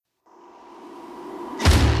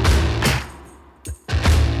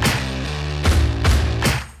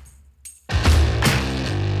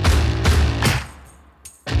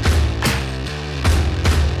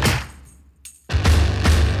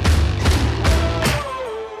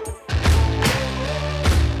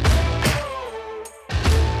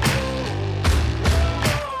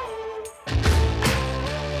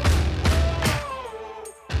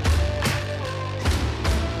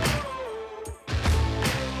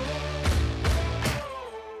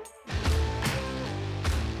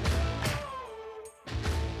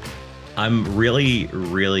I'm really,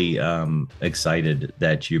 really excited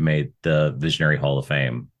that you made the Visionary Hall of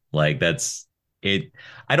Fame. Like that's it.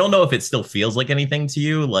 I don't know if it still feels like anything to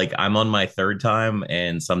you. Like I'm on my third time,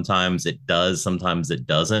 and sometimes it does, sometimes it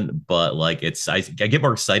doesn't. But like I get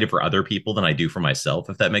more excited for other people than I do for myself,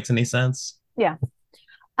 if that makes any sense. Yeah.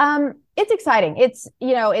 It's exciting.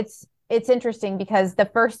 It's interesting because the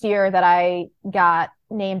first year that I got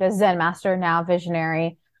named as Zen Master, now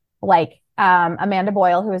Visionary, Amanda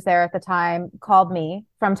Boyle, who was there at the time, called me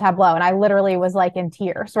from Tableau, and I literally was like in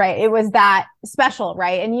tears, right? It was that special,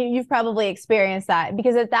 right? And you've probably experienced that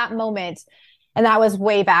because at that moment, and that was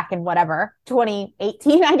way back in whatever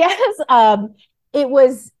 2018, I guess. It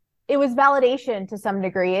was it was validation to some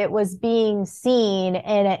degree. It was being seen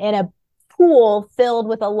in a pool filled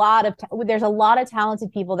with there's a lot of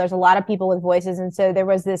talented people, there's a lot of people with voices, and so there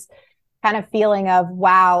was this kind of feeling of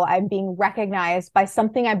wow, I'm being recognized by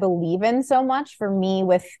something I believe in so much. For me,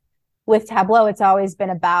 with Tableau, it's always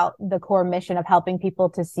been about the core mission of helping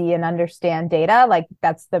people to see and understand data. Like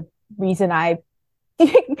that's the reason I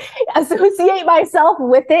associate myself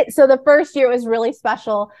with it. So the first year was really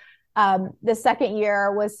special. The second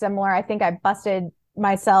year was similar. I think I busted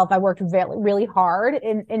myself. I worked really, really hard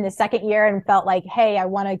in the second year and felt like, hey, I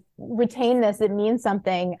want to retain this. It means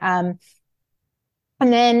something.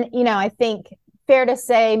 And then, I think fair to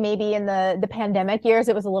say maybe in the pandemic years,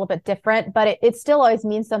 it was a little bit different, but it still always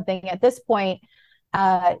means something at this point.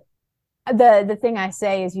 Uh, the thing I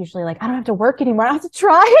say is usually like, I don't have to work anymore. I don't have to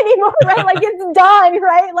try anymore, right? Like it's done,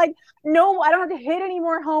 right? Like, no, I don't have to hit any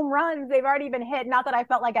more home runs. They've already been hit. Not that I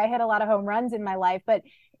felt like I hit a lot of home runs in my life, but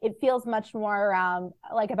it feels much more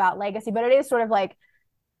like about legacy. But it is sort of like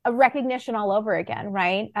a recognition all over again,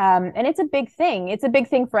 right? And it's a big thing. It's a big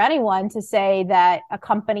thing for anyone to say that a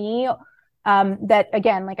company that,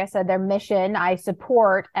 again, like I said, their mission I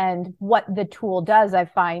support, and what the tool does I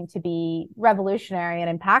find to be revolutionary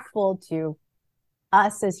and impactful to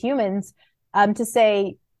us as humans, to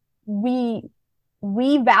say we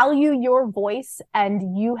we value your voice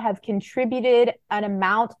and you have contributed an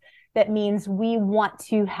amount that means we want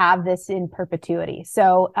to have this in perpetuity.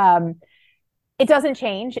 So it doesn't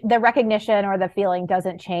change. The recognition or the feeling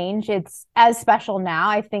doesn't change. It's as special now.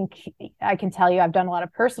 I think I can tell you I've done a lot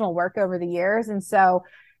of personal work over the years. And so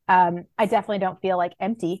I definitely don't feel like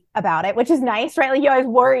empty about it, which is nice, right? Like you always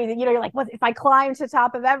worry that, you're like, what if I climb to the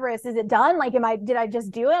top of Everest? Is it done? Like, did I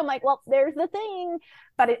just do it? I'm like, well, there's the thing,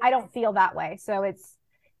 but I don't feel that way. So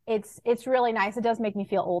it's really nice. It does make me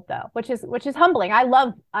feel old though, which is humbling. I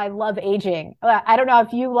love aging. I don't know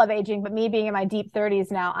if you love aging, but me being in my deep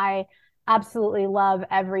 30s now, I absolutely love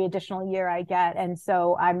every additional year I get. And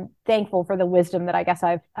so I'm thankful for the wisdom that I guess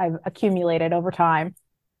I've accumulated over time.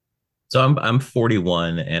 So I'm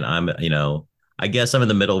 41 and I guess I'm in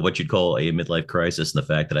the middle of what you'd call a midlife crisis, and the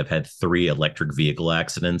fact that I've had three electric vehicle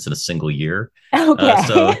accidents in a single year. Okay.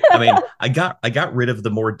 So I mean, I got rid of the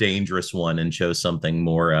more dangerous one and chose something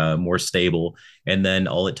more stable. And then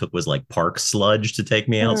all it took was like park sludge to take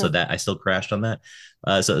me out. So Mm. that I still crashed on that.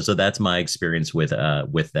 So that's my experience with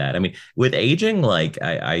that. I mean, with aging, like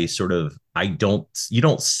I sort of I don't you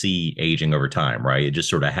don't see aging over time, right? It just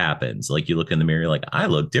sort of happens. Like you look in the mirror, you're like I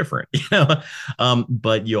look different,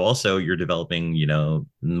 but you're developing,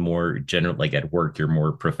 more general, like at work, you're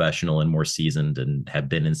more professional and more seasoned and have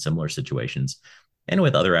been in similar situations. And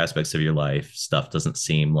with other aspects of your life, stuff doesn't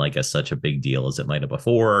seem like such a big deal as it might have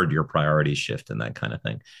before, or your priorities shift and that kind of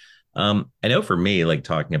thing. I know for me, like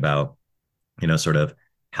talking about, sort of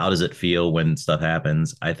how does it feel when stuff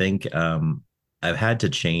happens? I think I've had to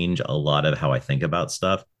change a lot of how I think about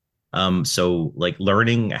stuff. So like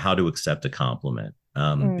learning how to accept a compliment.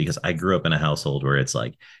 Mm. Because I grew up in a household where it's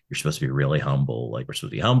like you're supposed to be really humble, like we're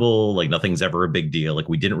supposed to be humble, like nothing's ever a big deal. Like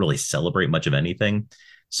we didn't really celebrate much of anything.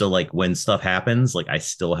 So like when stuff happens, like I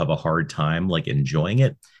still have a hard time like enjoying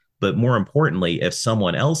it. But more importantly, if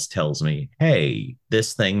someone else tells me, hey,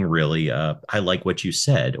 this thing really, I like what you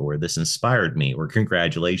said, or this inspired me, or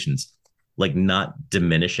congratulations, like not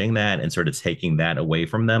diminishing that and sort of taking that away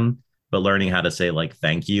from them, but learning how to say like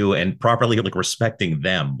thank you and properly like respecting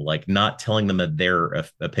them, like not telling them that their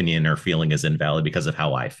opinion or feeling is invalid because of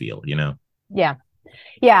how I feel. Yeah.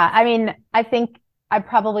 Yeah. I mean, I think I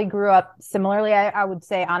probably grew up similarly. I would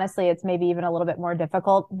say, honestly, it's maybe even a little bit more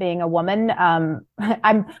difficult being a woman.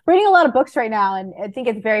 I'm reading a lot of books right now, and I think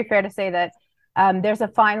it's very fair to say that there's a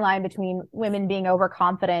fine line between women being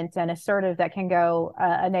overconfident and assertive that can go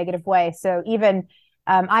a negative way. So even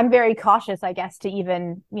I'm very cautious, I guess, to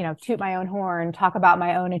even, toot my own horn, talk about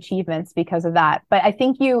my own achievements because of that. But I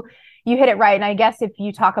think you hit it right. And I guess if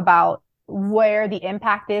you talk about where the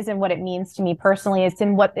impact is and what it means to me personally, it's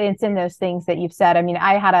in those things that you've said. I mean,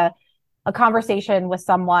 I had a conversation with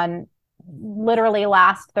someone literally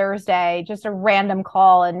last Thursday, just a random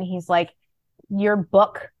call, and he's like, your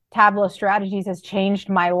book Tableau Strategies has changed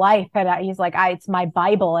my life. And he's like, it's my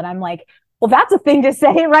Bible. And I'm like, well, that's a thing to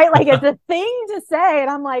say, right? Like it's a thing to say. And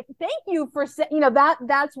I'm like, thank you for,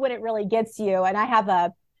 that's when it really gets you. And I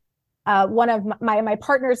have one of my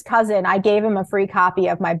partner's cousin, I gave him a free copy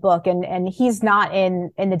of my book, and he's not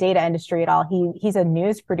in the data industry at all. He's a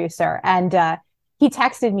news producer, and he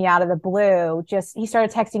texted me out of the blue. He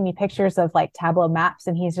started texting me pictures of like Tableau maps,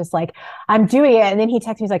 and he's just like, I'm doing it. And then he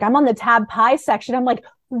texted me, he's like, I'm on the Tab Pi section. I'm like,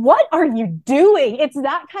 what are you doing? It's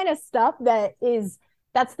that kind of stuff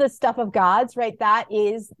that's the stuff of God's, right?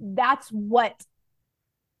 That's what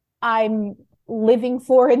I'm living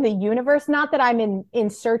for in the universe. Not that I'm in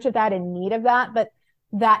search of that, in need of that, but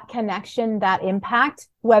that connection, that impact,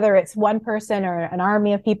 whether it's one person or an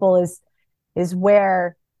army of people, is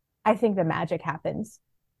where I think the magic happens.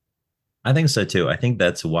 I think so too. I think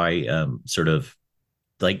that's why sort of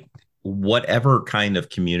like whatever kind of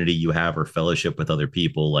community you have or fellowship with other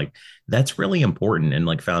people, like that's really important and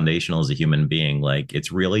like foundational as a human being. Like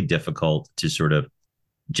it's really difficult to sort of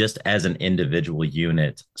just as an individual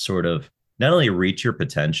unit sort of not only reach your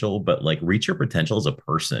potential, but like reach your potential as a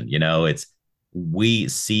person. It's we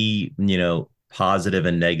see, positive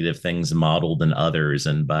and negative things modeled in others.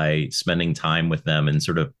 And by spending time with them and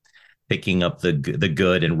sort of picking up the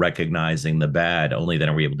good and recognizing the bad, only then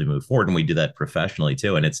are we able to move forward. And we do that professionally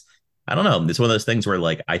too. And I don't know, it's one of those things where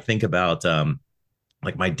like I think about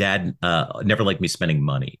like my dad never liked me spending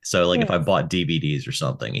money. So like if I bought DVDs or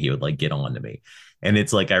something, he would like get on to me. And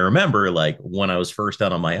it's like I remember like when I was first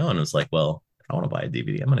out on my own, it's like, well, if I want to buy a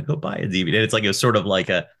DVD, I'm gonna go buy a DVD. And it's like it was sort of like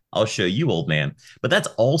I'll show you, old man. But that's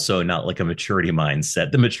also not like a maturity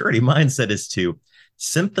mindset. The maturity mindset is to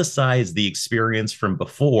synthesize the experience from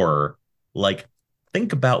before, like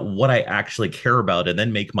think about what I actually care about and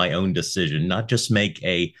then make my own decision, not just make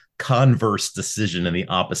a converse decision in the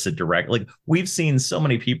opposite direction. Like we've seen so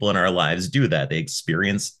many people in our lives do that. They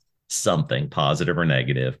experience something positive or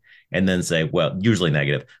negative and then say, well, usually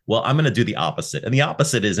negative. Well, I'm going to do the opposite. And the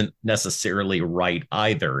opposite isn't necessarily right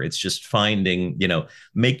either. It's just finding,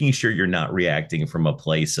 making sure you're not reacting from a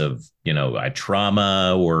place of, a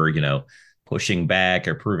trauma or, pushing back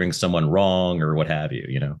or proving someone wrong or what have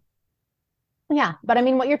you, Yeah, but I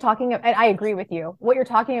mean, what you're talking about, I agree with you. What you're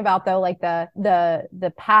talking about, though, like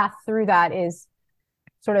the path through that is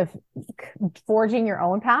sort of forging your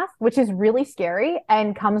own path, which is really scary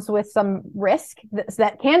and comes with some risk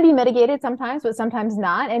that can be mitigated sometimes, but sometimes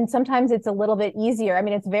not. And sometimes it's a little bit easier. I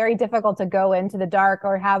mean, it's very difficult to go into the dark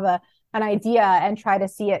or have an idea and try to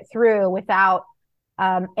see it through without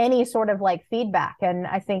any sort of like feedback. And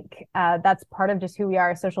I think that's part of just who we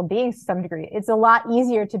are as social beings to some degree. It's a lot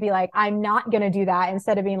easier to be like, I'm not going to do that,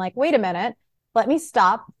 instead of being like, wait a minute, let me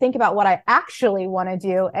stop, think about what I actually want to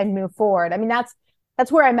do and move forward. I mean, that's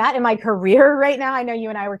where I'm at in my career right now. I know you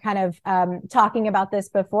and I were kind of talking about this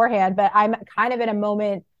beforehand, but I'm kind of in a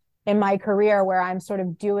moment in my career where I'm sort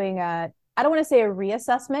of doing I don't want to say a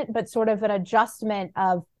reassessment, but sort of an adjustment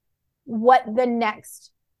of what the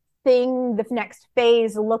next thing, the next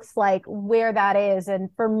phase looks like, where that is. And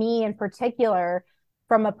for me in particular,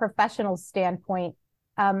 from a professional standpoint,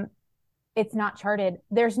 it's not charted.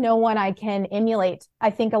 There's no one I can emulate.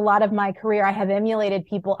 I think a lot of my career, I have emulated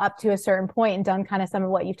people up to a certain point and done kind of some of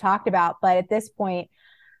what you've talked about. But at this point,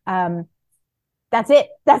 that's it.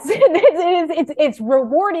 That's it. It's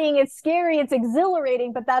rewarding. It's scary. It's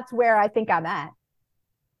exhilarating. But that's where I think I'm at.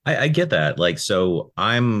 I get that. Like, so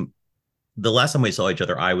the last time we saw each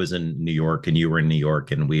other, I was in New York and you were in New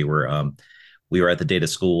York, and we were at the data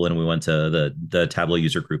school and we went to the Tableau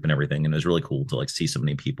user group and everything. And it was really cool to like see so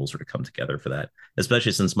many people sort of come together for that,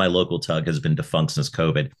 especially since my local tug has been defunct since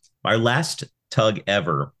COVID. Our last tug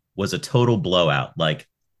ever was a total blowout. Like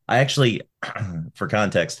I actually, for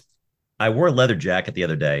context, I wore a leather jacket the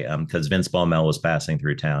other day because Vince Baumel was passing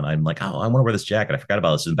through town. I'm like, oh, I want to wear this jacket. I forgot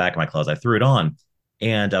about this in the back of my closet. I threw it on.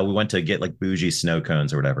 And we went to get like bougie snow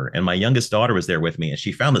cones or whatever. And my youngest daughter was there with me, and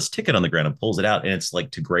she found this ticket on the ground and pulls it out. And it's like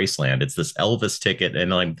to Graceland. It's this Elvis ticket.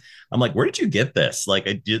 And I'm like, where did you get this? Like,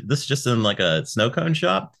 this is just in like a snow cone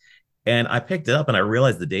shop. And I picked it up and I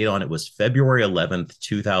realized the date on it was February 11th,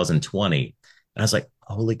 2020. And I was like,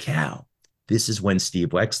 holy cow. This is when Steve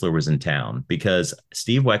Wexler was in town, because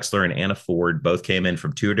Steve Wexler and Anna Ford both came in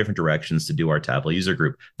from two different directions to do our Tableau user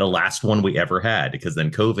group. The last one we ever had, because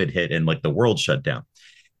then COVID hit and like the world shut down.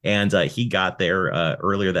 And he got there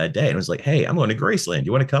earlier that day and was like, hey, I'm going to Graceland.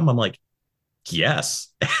 You want to come? I'm like, yes.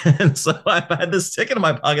 And so I've had this ticket in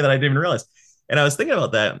my pocket that I didn't even realize. And I was thinking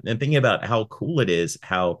about that and thinking about how cool it is,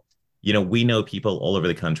 how we know people all over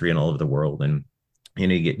the country and all over the world, and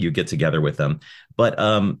you get together with them. But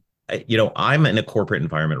I'm in a corporate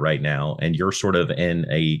environment right now, and you're sort of in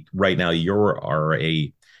a right now. Are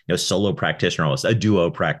a solo practitioner, almost a duo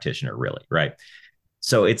practitioner, really, right?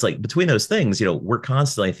 So it's like between those things, we're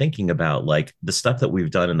constantly thinking about like the stuff that we've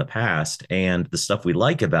done in the past and the stuff we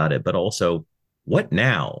like about it, but also what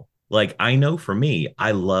now? Like I know for me,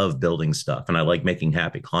 I love building stuff and I like making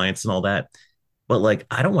happy clients and all that. But like,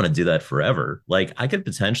 I don't want to do that forever. Like, I could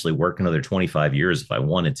potentially work another 25 years if I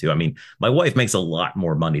wanted to. I mean, my wife makes a lot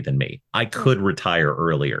more money than me. I could retire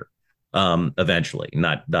earlier, eventually,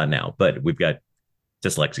 not now. But we've got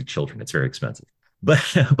dyslexic children. It's very expensive. But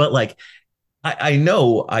but like, I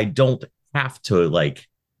know I don't have to like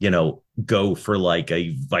go for like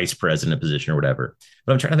a vice president position or whatever.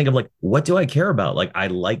 But I'm trying to think of like, what do I care about? Like, I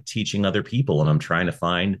like teaching other people, and I'm trying to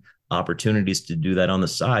find opportunities to do that on the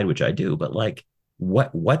side, which I do. But like,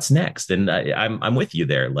 what's next? And I'm with you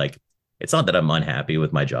there. Like, it's not that I'm unhappy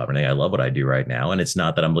with my job or anything. I love what I do right now, and it's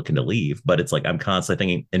not that I'm looking to leave. But it's like I'm constantly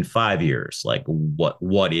thinking in 5 years, like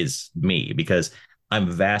what is me? Because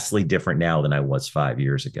I'm vastly different now than I was 5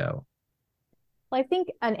 years ago. Well, I think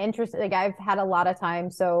an interest, like I've had a lot of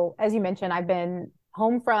time. So as you mentioned, I've been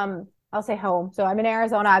home from, I'll say home. So I'm in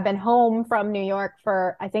Arizona. I've been home from New York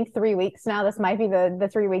for I think 3 weeks now. This might be the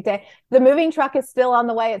 3 week day. The moving truck is still on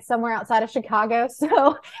the way. It's somewhere outside of Chicago.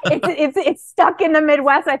 So it's stuck in the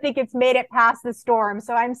Midwest. I think it's made it past the storm.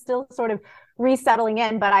 So I'm still sort of resettling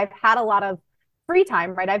in, but I've had a lot of free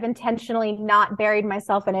time, right? I've intentionally not buried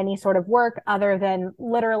myself in any sort of work other than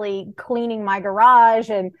literally cleaning my garage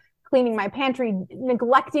and cleaning my pantry,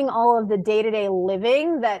 neglecting all of the day-to-day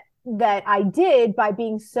living that I did by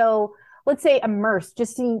being so, let's say, immersed,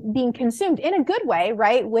 just being consumed in a good way,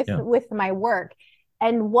 right, with my work.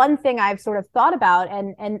 And one thing I've sort of thought about,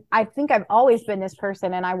 and I think I've always been this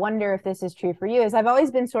person, and I wonder if this is true for you, is I've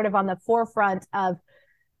always been sort of on the forefront of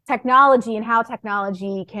technology and how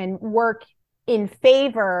technology can work in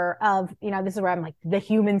favor of, this is where I'm like the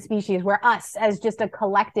human species, where us as just a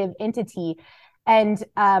collective entity. And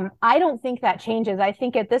I don't think that changes. I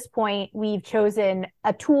think at this point, we've chosen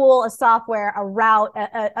a tool, a software, a route,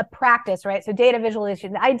 a practice, right? So data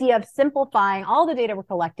visualization, the idea of simplifying all the data we're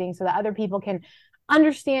collecting so that other people can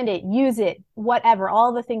understand it, use it, whatever,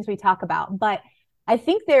 all the things we talk about. But I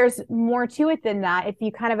think there's more to it than that. If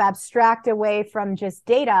you kind of abstract away from just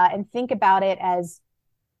data and think about it as,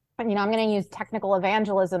 I'm going to use technical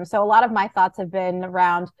evangelism. So a lot of my thoughts have been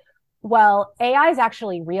around, well, AI is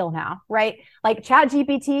actually real now, right? Like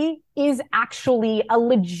ChatGPT is actually a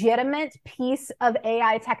legitimate piece of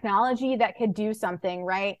AI technology that could do something,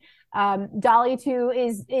 right? DALL-E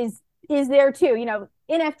 2 is there too.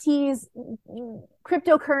 NFTs,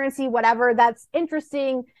 cryptocurrency, whatever. That's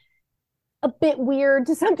interesting. A bit weird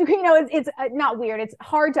to some degree. It's not weird. It's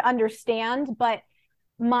hard to understand, but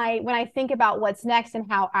when I think about what's next and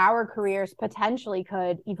how our careers potentially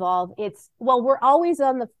could evolve, we're always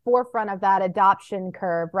on the forefront of that adoption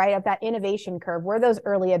curve, right? Of that innovation curve. We're those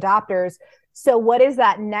early adopters. So what is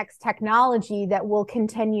that next technology that will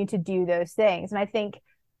continue to do those things? And I think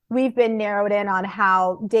we've been narrowed in on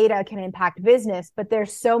how data can impact business, but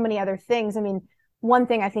there's so many other things. I mean, one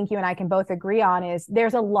thing I think you and I can both agree on is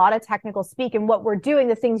there's a lot of technical speak, and what we're doing,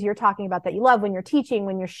 the things you're talking about that you love when you're teaching,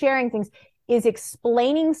 when you're sharing things, is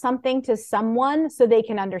explaining something to someone so they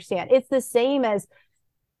can understand. It's the same as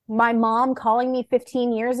my mom calling me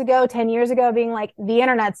 15 years ago, 10 years ago, being like, the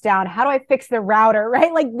internet's down. How do I fix the router?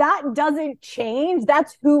 Right? Like that doesn't change.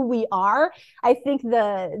 That's who we are. I think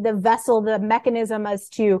the vessel, the mechanism as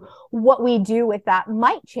to what we do with that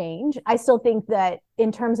might change. I still think that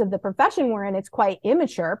in terms of the profession we're in, it's quite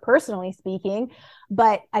immature, personally speaking.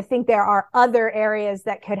 But I think there are other areas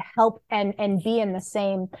that could help and be in the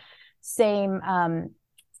same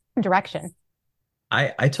direction. I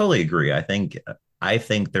totally agree. I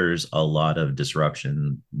think there's a lot of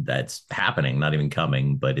disruption that's happening, not even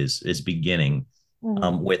coming, but is beginning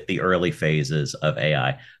with the early phases of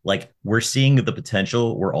AI. Like we're seeing the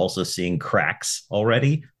potential, we're also seeing cracks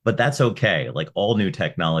already, but that's okay. Like all new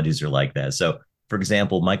technologies are like that. So, for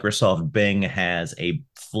example, Microsoft Bing has a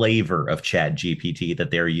flavor of Chat GPT that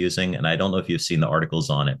they're using, and I don't know if you've seen the articles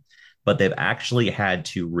on it, but they've actually had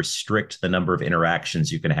to restrict the number of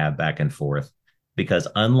interactions you can have back and forth because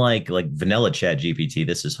unlike like vanilla Chat GPT,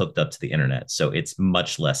 this is hooked up to the internet, so it's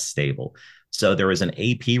much less stable. So there was an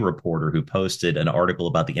AP reporter who posted an article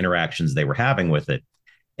about the interactions they were having with it,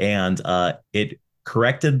 and it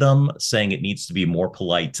corrected them, saying it needs to be more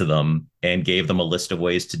polite to them, and gave them a list of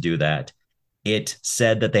ways to do that. It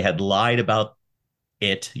said that they had lied about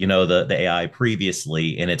it, the AI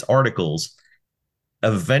previously in its articles,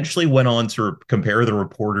 eventually went on to compare the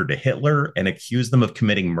reporter to Hitler and accuse them of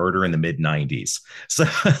committing murder in the mid 90s. So,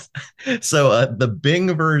 the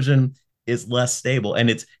Bing version is less stable, and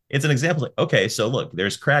it's an example. Like, okay, so look,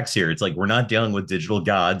 there's cracks here. It's like we're not dealing with digital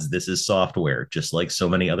gods. This is software, just like so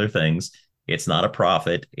many other things. It's not a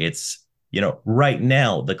prophet. It's right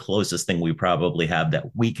now the closest thing we probably have that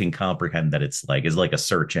we can comprehend that it's like is like a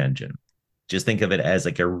search engine. Just think of it as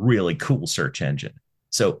like a really cool search engine.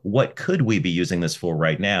 So, what could we be using this for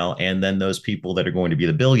right now? And then those people that are going to be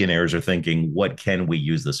the billionaires are thinking, what can we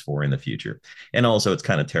use this for in the future? And also, it's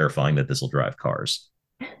kind of terrifying that this will drive cars.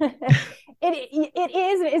 It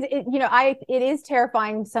is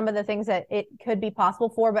terrifying, some of the things that it could be possible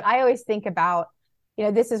for, but I always think about,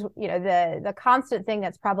 this is, the constant thing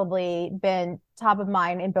that's probably been top of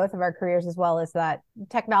mind in both of our careers as well, is that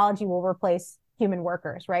technology will replace human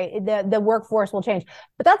workers, right? The workforce will change,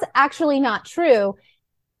 but that's actually not true.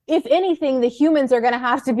 If anything, the humans are going to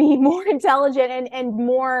have to be more intelligent and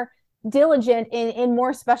more diligent in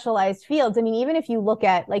more specialized fields. I mean, even if you look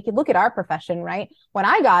at our profession, right? When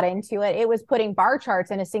I got into it, it was putting bar charts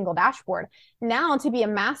in a single dashboard. Now, to be a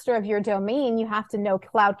master of your domain, you have to know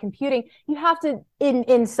cloud computing. You have to,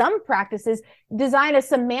 in some practices, design a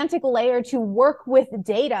semantic layer to work with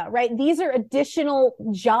data, right? These are additional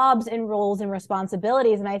jobs and roles and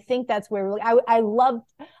responsibilities. And I think that's where I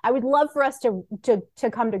would love for us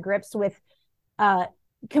to come to grips with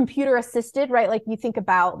computer assisted, right? Like you think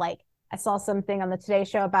about, like, I saw something on the Today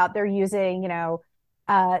Show about they're using,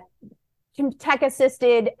 tech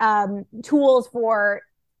assisted tools for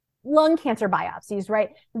lung cancer biopsies, right?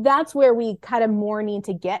 That's where we kind of more need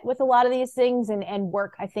to get with a lot of these things and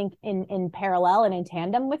work, I think, in parallel and in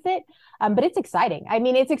tandem with it. But it's exciting. I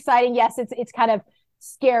mean, it's exciting. Yes, it's kind of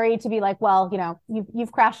scary to be like, well,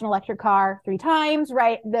 you've crashed an electric car 3 times,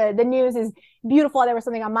 right? The news is beautiful. There was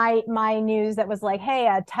something on my news that was like, hey,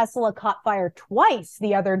 a Tesla caught fire twice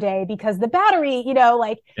the other day because the battery,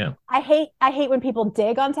 Yeah. I hate when people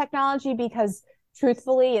dig on technology, because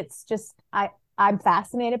truthfully, it's just, I'm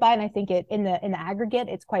fascinated by it. And I think in the aggregate,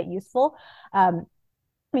 it's quite useful. I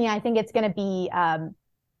think it's going to be,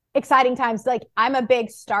 exciting times. Like, I'm a big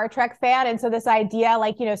Star Trek fan, and so this idea,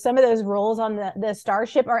 some of those roles on the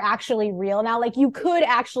starship are actually real now. Like, you could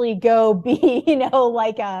actually go be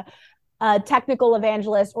like a technical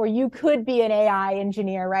evangelist, or you could be an AI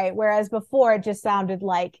engineer, right? Whereas before it just sounded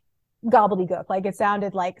like gobbledygook, like it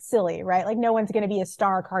sounded like silly, right? Like, no one's going to be a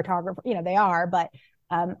star cartographer. They are, but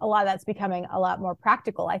a lot of that's becoming a lot more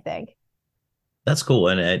practical, I think. That's cool.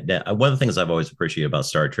 And one of the things I've always appreciated about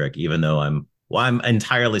Star Trek, even though I'm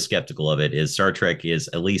entirely skeptical of it, is Star Trek is,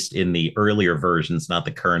 at least in the earlier versions, not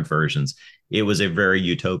the current versions, it was a very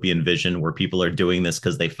utopian vision where people are doing this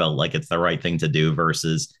because they felt like it's the right thing to do,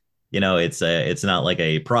 versus, it's not like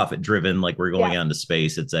a profit driven, like we're going out into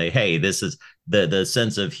space. It's hey, this is the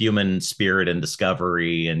sense of human spirit and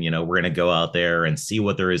discovery. And, we're going to go out there and see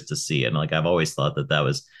what there is to see. And like, I've always thought that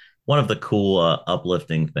was one of the cool,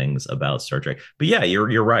 uplifting things about Star Trek. But yeah,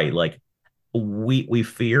 you're right. Like, we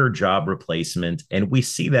fear job replacement, and we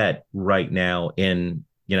see that right now in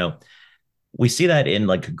we see that in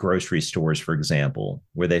like grocery stores, for example,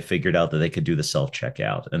 where they figured out that they could do the self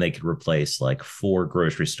checkout and they could replace like 4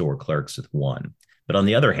 grocery store clerks with 1. But on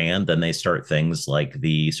the other hand, then they start things like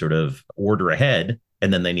the sort of order ahead,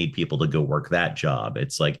 and then they need people to go work that job.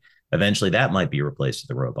 It's like eventually that might be replaced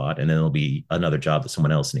with a robot, and then it'll be another job that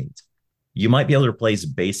someone else needs. You might be able to replace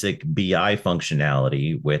basic BI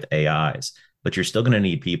functionality with AIs, but you're still going to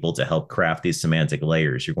need people to help craft these semantic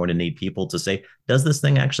layers. You're going to need people to say, does this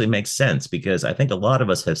thing actually make sense? Because I think a lot of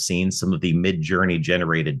us have seen some of the mid-journey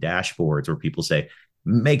generated dashboards where people say,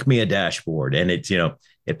 make me a dashboard. And it's,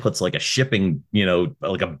 it puts like a shipping,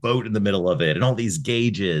 like a boat in the middle of it and all these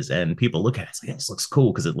gauges. And people look at it, it's like, this looks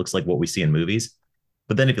cool because it looks like what we see in movies.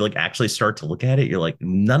 But then if you like actually start to look at it, you're like,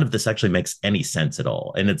 none of this actually makes any sense at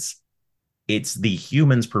all. And it's the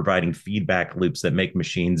humans providing feedback loops that make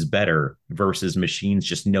machines better versus machines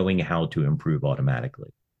just knowing how to improve automatically.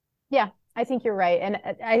 Yeah, I think you're right. And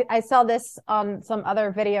I saw this on some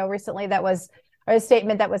other video recently that was, or a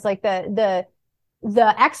statement that was like the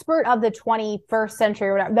expert of the 21st century,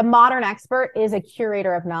 or whatever, the modern expert is a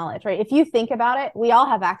curator of knowledge, right? If you think about it, we all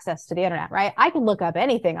have access to the internet, right? I can look up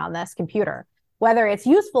anything on this computer. Whether it's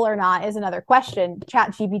useful or not is another question.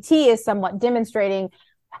 ChatGPT is somewhat demonstrating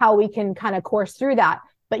how we can kind of course through that.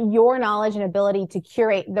 But your knowledge and ability to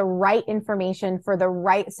curate the right information for the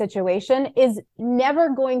right situation is never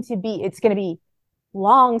going to be, it's going to be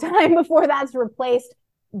long time before that's replaced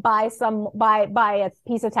by a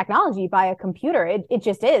piece of technology, by a computer. It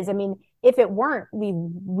just is. I mean, if it weren't,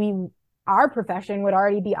 our profession would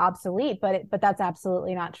already be obsolete, but that's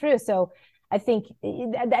absolutely not true. So I think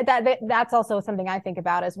that's also something I think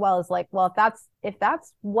about as well, is like, well, if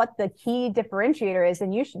that's what the key differentiator is,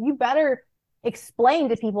 then you better explain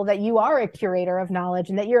to people that you are a curator of knowledge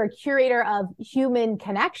and that you're a curator of human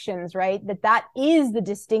connections, right? That is the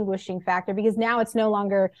distinguishing factor, because now it's no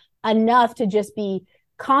longer enough to just be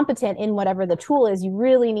competent in whatever the tool is. You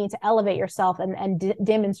really need to elevate yourself and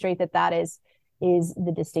demonstrate that is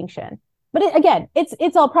the distinction. But again,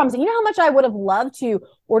 it's all promising. You know how much I would have loved to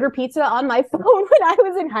order pizza on my phone when I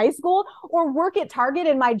was in high school, or work at Target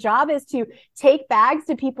and my job is to take bags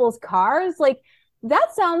to people's cars? Like,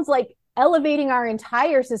 that sounds like elevating our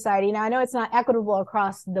entire society. Now, I know it's not equitable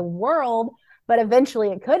across the world, but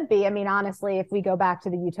eventually it could be. I mean, honestly, if we go back to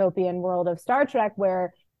the utopian world of Star Trek,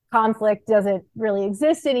 where conflict doesn't really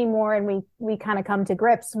exist anymore, and we kind of come to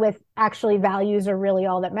grips with actually values are really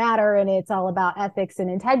all that matter, and it's all about ethics and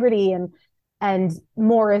integrity, and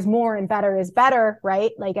more is more and better is better,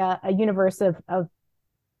 right? Like a universe of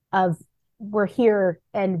we're here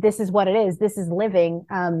and this is what it is, this is living.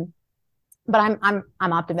 But I'm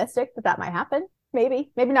optimistic that might happen.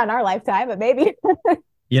 Maybe not in our lifetime, but maybe.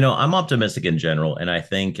 I'm optimistic in general, and I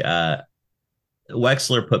think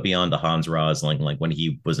Wexler put me on to Hans Rosling, like when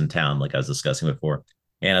he was in town, like I was discussing before.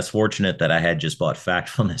 And it's fortunate that I had just bought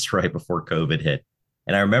Factfulness right before COVID hit.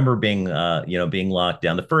 And I remember being locked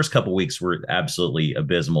down. The first couple of weeks were absolutely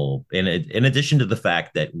abysmal. In addition to the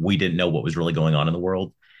fact that we didn't know what was really going on in the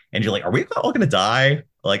world. And you're like, are we all going to die?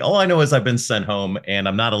 Like, all I know is I've been sent home and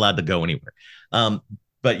I'm not allowed to go anywhere.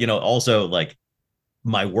 But also like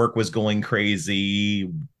my work was going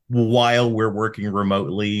crazy while we're working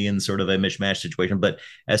remotely in sort of a mishmash situation. But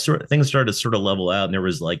as things started to sort of level out, and there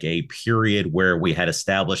was like a period where we had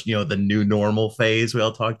established, the new normal phase we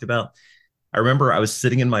all talked about. I remember I was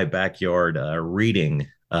sitting in my backyard reading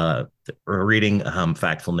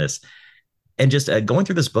Factfulness, and just going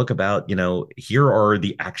through this book about, here are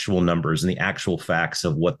the actual numbers and the actual facts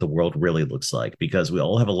of what the world really looks like, because we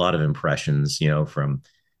all have a lot of impressions, from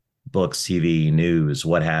books, TV, news,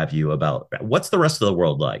 what have you, about what's the rest of the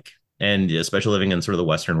world like. And especially living in sort of the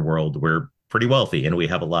Western world, we're pretty wealthy and we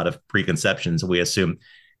have a lot of preconceptions. We assume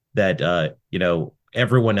that,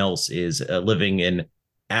 everyone else is living in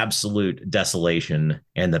absolute desolation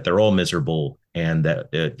and that they're all miserable and that,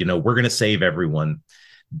 we're going to save everyone.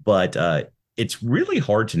 But it's really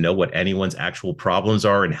hard to know what anyone's actual problems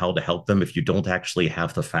are and how to help them if you don't actually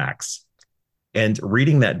have the facts. And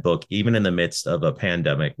reading that book, even in the midst of a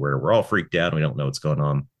pandemic where we're all freaked out, we don't know what's going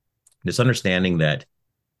on, just understanding that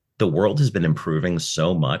the world has been improving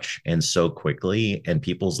so much and so quickly, and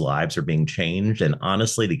people's lives are being changed. And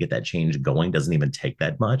honestly, to get that change going doesn't even take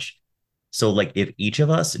that much. So like if each of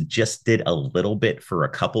us just did a little bit for a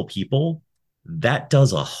couple people, that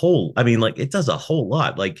does it does a whole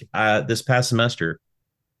lot. Like this past semester,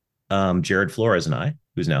 Jared Flores and I,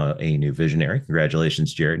 who's now a new visionary,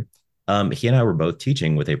 congratulations, Jared. He and I were both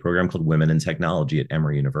teaching with a program called Women in Technology at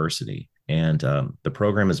Emory University. And the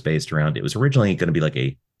program is based around, it was originally going to be like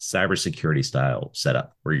a cybersecurity style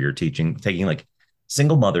setup where you're taking like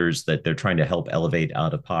single mothers that they're trying to help elevate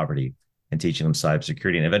out of poverty and teaching them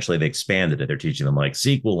cybersecurity. And eventually they expanded it. They're teaching them like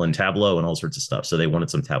SQL and Tableau and all sorts of stuff. So they wanted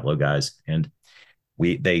some Tableau guys. And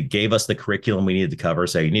they gave us the curriculum we needed to cover.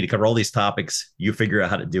 So you need to cover all these topics. You figure out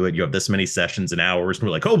how to do it. You have this many sessions and hours. And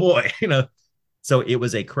we're like, oh boy, So it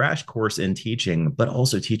was a crash course in teaching, but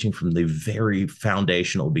also teaching from the very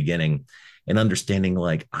foundational beginning and understanding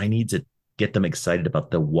like I need to get them excited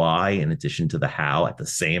about the why in addition to the how at the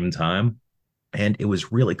same time. And it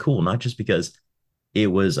was really cool, not just because it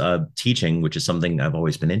was teaching, which is something I've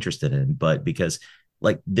always been interested in, but because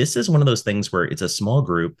like this is one of those things where it's a small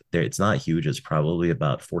group. It's not huge. It's probably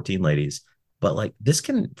about 14 ladies, but like this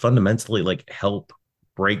can fundamentally like help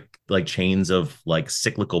break like chains of like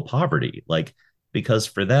cyclical poverty. Like, because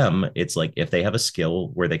for them, it's like if they have a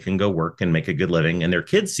skill where they can go work and make a good living and their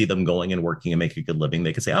kids see them going and working and make a good living,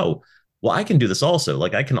 they can say, oh, well, I can do this also.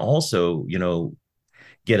 Like I can also,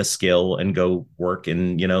 get a skill and go work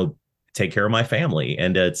and, take care of my family.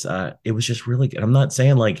 And it was just really good. I'm not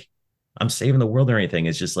saying like I'm saving the world or anything.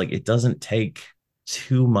 It's just like, it doesn't take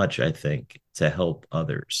too much, I think, to help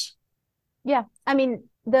others. Yeah. I mean,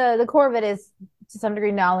 the core of it is to some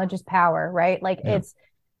degree, knowledge is power, right? Like it's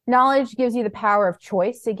knowledge gives you the power of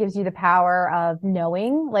choice. It gives you the power of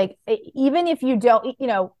knowing, like even if you don't,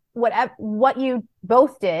 what you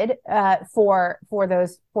both did for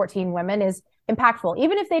those 14 women is impactful.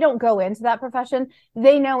 Even if they don't go into that profession,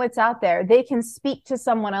 they know it's out there. They can speak to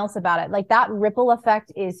someone else about it. Like that ripple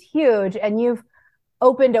effect is huge. And you've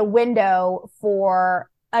opened a window for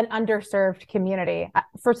an underserved community.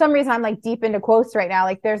 For some reason, I'm like deep into quotes right now.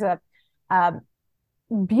 Like there's a um,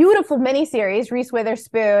 beautiful miniseries, Reese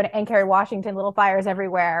Witherspoon and Kerry Washington, Little Fires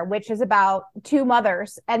Everywhere, which is about two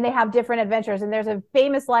mothers and they have different adventures. And there's a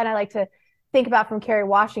famous line I like to think about from Kerry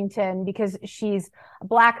Washington because she's a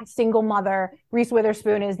Black single mother. Reese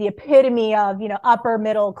Witherspoon is the epitome of, upper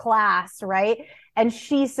middle class, right? And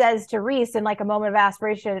she says to Reese in like a moment of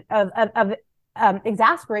aspiration, of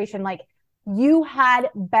exasperation, like, you had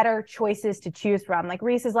better choices to choose from. Like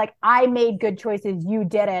Reese is like, I made good choices, you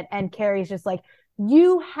didn't. And Carrie's just like,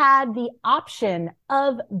 you had the option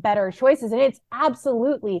of better choices. And it's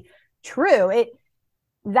absolutely true.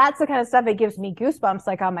 That's the kind of stuff that gives me goosebumps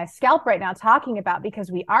like on my scalp right now talking about,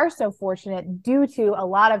 because we are so fortunate due to a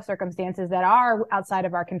lot of circumstances that are outside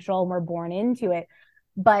of our control and we're born into it.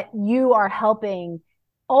 But you are helping,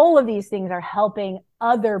 all of these things are helping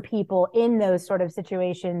other people in those sort of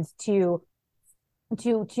situations to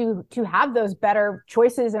have those better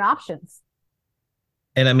choices and options.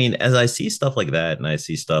 And I mean, as I see stuff like that, and I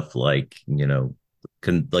see stuff like,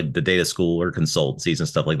 like the data school or consultancies and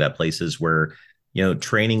stuff like that, places where,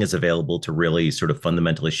 training is available to really sort of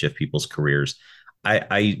fundamentally shift people's careers.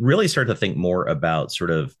 I really start to think more about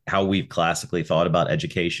sort of how we've classically thought about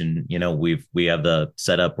education. We have the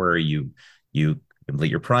setup where you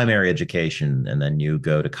complete your primary education and then you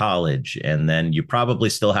go to college and then you probably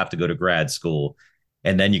still have to go to grad school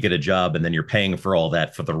and then you get a job and then you're paying for all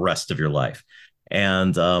that for the rest of your life.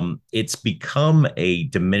 And it's become a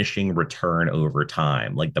diminishing return over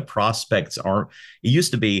time. Like the prospects aren't, it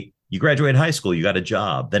used to be you graduated high school, you got a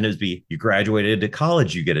job. Then it would be you graduated to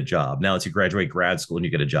college, you get a job. Now it's you graduate grad school and you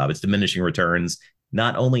get a job. It's diminishing returns,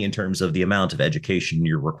 not only in terms of the amount of education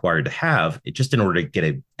you're required to have, it just in order to get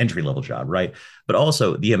an entry level job, right? But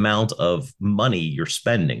also the amount of money you're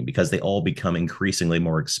spending because they all become increasingly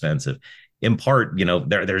more expensive. In part,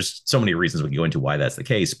 there's so many reasons we can go into why that's the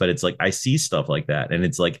case, but it's like I see stuff like that. And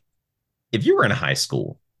it's like, if you were in high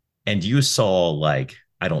school and you saw like,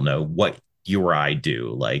 I don't know, what you or I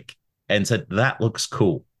do, like, and said, that looks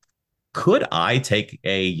cool. Could I take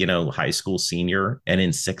a, high school senior and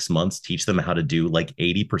in 6 months teach them how to do like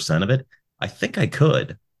 80% of it? I think I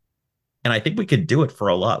could. And I think we could do it for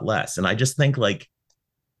a lot less. And I just think like,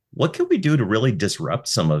 what can we do to really disrupt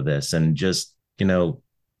some of this and just,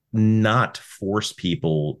 not force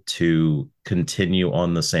people to continue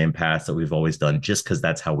on the same path that we've always done just because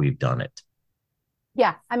that's how we've done it?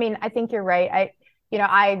 Yeah. I mean, I think you're right.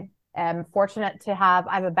 I am fortunate to I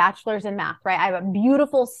have a bachelor's in math, right? I have a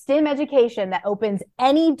beautiful STEM education that opens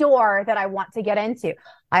any door that I want to get into.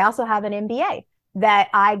 I also have an MBA that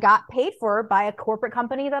I got paid for by a corporate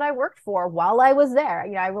company that I worked for while I was there.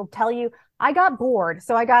 I will tell you, I got bored.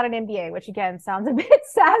 So I got an MBA, which again sounds a bit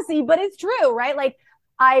sassy, but it's true, right? Like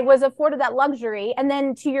I was afforded that luxury. And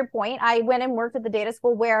then to your point, I went and worked at the data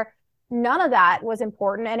school where none of that was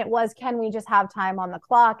important. And it was, can we just have time on the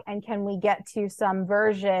clock and can we get to some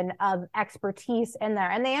version of expertise in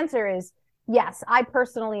there? And the answer is yes. I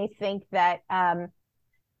personally think that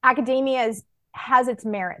academia has its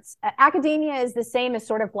merits. Academia is the same as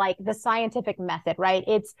sort of like the scientific method, right?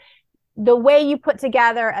 It's the way you put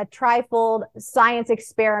together a trifold science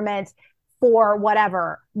experiment for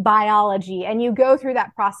whatever biology, and you go through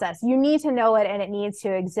that process. You need to know it and it needs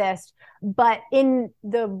to exist. But in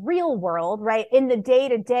the real world, right, in the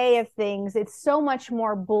day-to-day of things, it's so much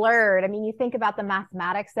more blurred. I mean, you think about the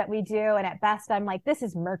mathematics that we do, and at best I'm like, this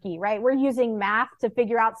is murky, right? We're using math to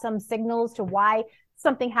figure out some signals to why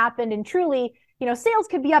something happened, and truly, sales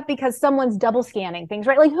could be up because someone's double scanning things,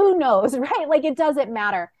 right? Like who knows, right? Like it doesn't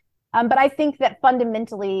matter. But I think that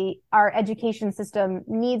fundamentally our education system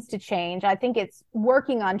needs to change. I think it's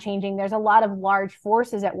working on changing. There's a lot of large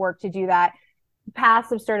forces at work to do that.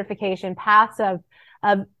 Paths of certification, paths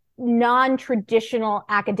of non-traditional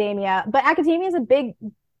academia. But academia is a big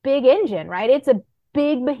engine, right? It's a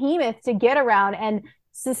big behemoth to get around. And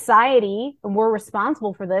society, and we're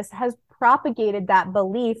responsible for this, has propagated that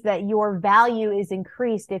belief that your value is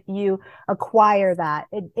increased if you acquire that.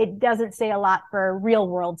 It doesn't say a lot for real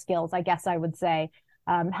world skills, I guess I would say,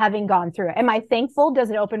 having gone through it. Am I thankful?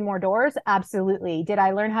 Does it open more doors? Absolutely. Did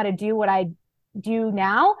I learn how to do what I do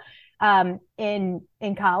now in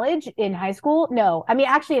college, in high school? No. I mean,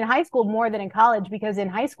 actually in high school more than in college, because in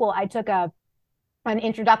high school I took an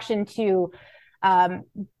introduction to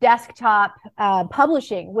desktop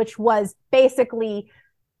publishing, which was basically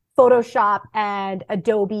Photoshop and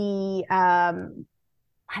Adobe. I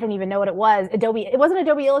don't even know what it was. Adobe. It wasn't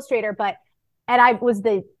Adobe Illustrator, and I was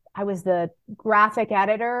I was the graphic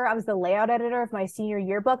editor. I was the layout editor of my senior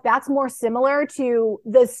yearbook. That's more similar to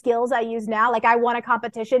the skills I use now. Like I won a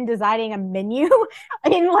competition designing a menu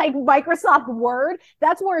in like Microsoft Word.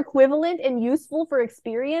 That's more equivalent and useful for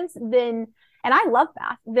experience than, and I love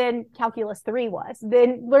math, than Calculus 3 was,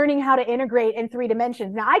 than learning how to integrate in 3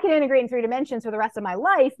 dimensions. Now I can integrate in 3 dimensions for the rest of my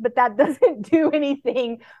life, but that doesn't do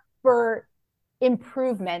anything for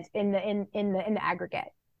improvement in the aggregate.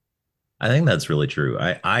 I think that's really true.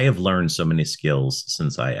 I have learned so many skills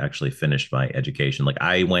since I actually finished my education. Like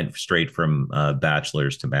I went straight from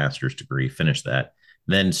bachelor's to master's degree, finished that,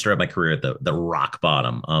 then started my career at the rock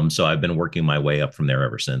bottom. So I've been working my way up from there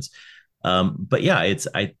ever since. But yeah, it's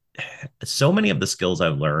I so many of the skills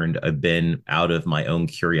I've learned have been out of my own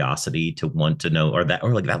curiosity to want to know, or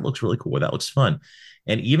like that looks really cool, or that looks fun.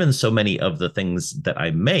 And even so many of the things that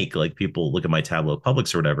I make, like people look at my Tableau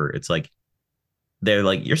Publics or whatever, it's like they're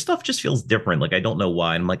like, your stuff just feels different. Like, I don't know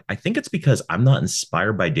why. And I'm like, I think it's because I'm not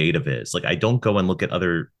inspired by data viz. Like, I don't go and look at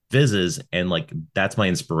other vizzes and like that's my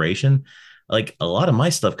inspiration. Like, a lot of my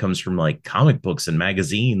stuff comes from like comic books and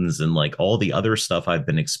magazines and like all the other stuff I've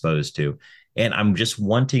been exposed to. And I'm just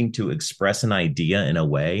wanting to express an idea in a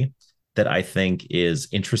way that I think is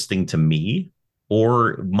interesting to me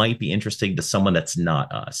or might be interesting to someone that's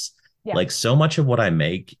not us. Yeah. Like, so much of what I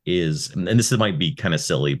make is, and this might be kind of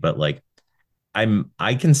silly, but like,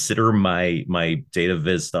 I consider my data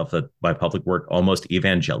viz stuff, that my public work, almost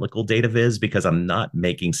evangelical data viz, because I'm not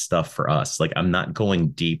making stuff for us. Like I'm not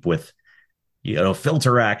going deep with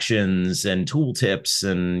filter actions and tooltips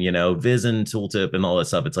and viz and tooltip and all that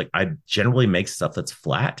stuff. It's like I generally make stuff that's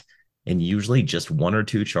flat and usually just 1 or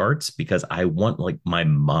 2 charts because I want like my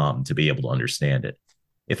mom to be able to understand it.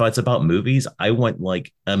 If it's about movies, I want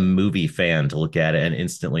like a movie fan to look at it and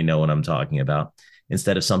instantly know what I'm talking about,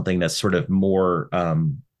 instead of something that's sort of more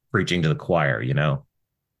preaching to the choir.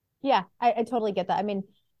 Yeah, I totally get that. I mean,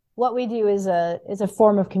 what we do is a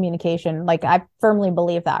form of communication. Like I firmly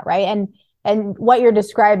believe that, right? And what you're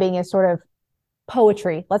describing is sort of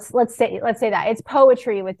poetry. Let's say that it's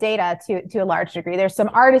poetry with data to a large degree. There's some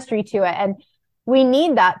artistry to it, and we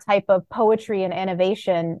need that type of poetry and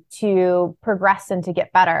innovation to progress and to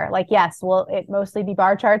get better. Like, yes, will it mostly be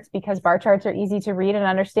bar charts because bar charts are easy to read and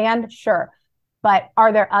understand? Sure. But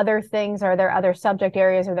are there other things? Are there other subject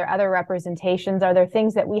areas? Are there other representations? Are there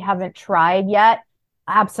things that we haven't tried yet?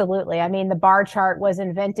 Absolutely. I mean, the bar chart was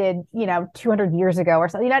invented, 200 years ago or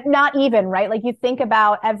something. Not even, right? Like you think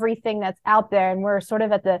about everything that's out there, and we're sort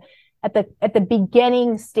of at the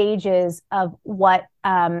beginning stages of what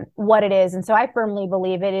it is. And so I firmly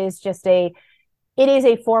believe it is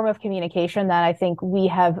a form of communication that I think we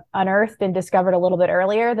have unearthed and discovered a little bit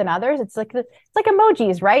earlier than others. It's like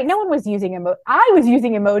emojis, right? No one was using I was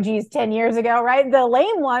using emojis 10 years ago, right? The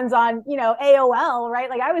lame ones on, AOL, right?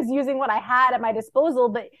 Like I was using what I had at my disposal.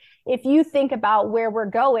 But if you think about where we're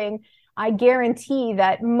going, I guarantee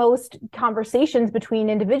that most conversations between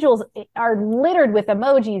individuals are littered with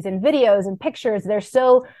emojis and videos and pictures. They're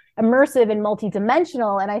so immersive and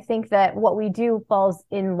multidimensional. And I think that what we do falls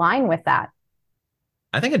in line with that.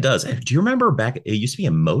 I think it does. Do you remember back? It used to be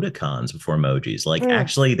emoticons before emojis. Like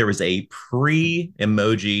actually, there was a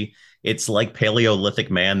pre-emoji. It's like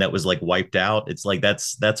Paleolithic man that was like wiped out. It's like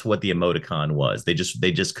that's what the emoticon was. They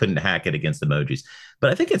just couldn't hack it against emojis.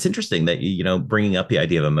 But I think it's interesting that bringing up the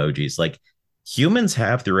idea of emojis. Like humans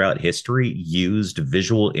have throughout history used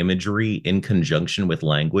visual imagery in conjunction with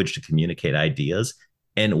language to communicate ideas.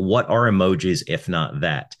 And what are emojis if not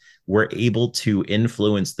that? We're able to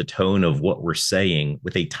influence the tone of what we're saying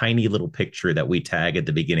with a tiny little picture that we tag at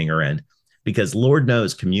the beginning or end. Because Lord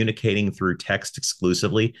knows, communicating through text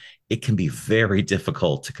exclusively, it can be very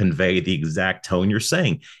difficult to convey the exact tone you're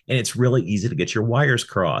saying. And it's really easy to get your wires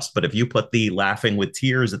crossed. But if you put the laughing with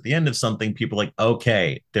tears at the end of something, people are like,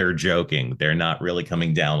 okay, they're joking. They're not really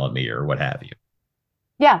coming down on me or what have you.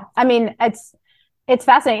 Yeah. I mean, it's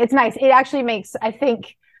fascinating. It's nice. It actually makes, I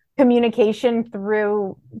think, communication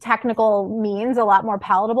through technical means a lot more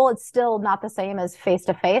palatable. It's still not the same as face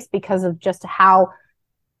to face because of just how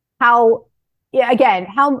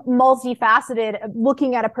multifaceted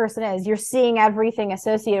looking at a person is. You're seeing everything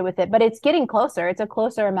associated with it, but it's getting closer. It's a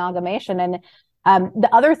closer amalgamation. And the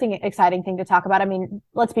other exciting thing to talk about, I mean,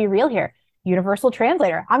 let's be real here. Universal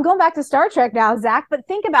translator. I'm going back to Star Trek now, Zach, but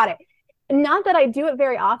think about it. Not that I do it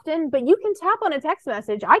very often, but you can tap on a text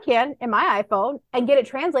message. I can in my iPhone and get it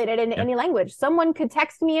translated into any language. Someone could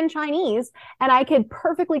text me in Chinese and I could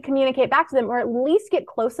perfectly communicate back to them, or at least get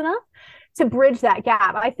close enough to bridge that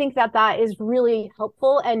gap. I think that is really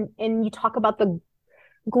helpful. And you talk about the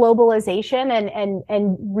globalization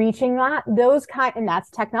and reaching that, those kind, and that's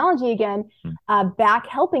technology again, back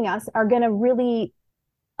helping us, are going to really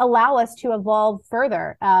allow us to evolve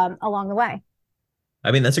further along the way.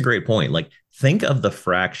 I mean, that's a great point. Like, think of the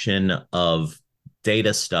fraction of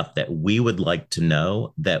data stuff that we would like to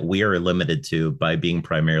know that we are limited to by being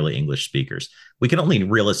primarily English speakers. We can only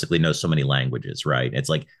realistically know so many languages, right? It's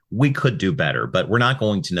like we could do better, but we're not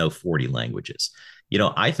going to know 40 languages. You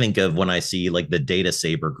know, I think of when I see like the Data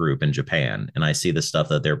Saber group in Japan and I see the stuff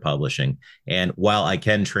that they're publishing. And while I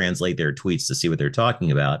can translate their tweets to see what they're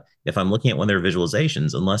talking about, if I'm looking at one of their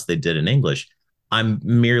visualizations, unless they did in English, I'm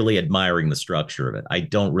merely admiring the structure of it. I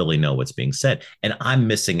don't really know what's being said. And I'm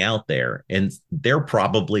missing out there. And they're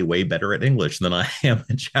probably way better at English than I am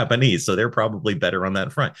in Japanese. So they're probably better on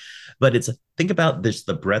that front. But it's think about this,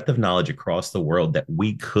 the breadth of knowledge across the world that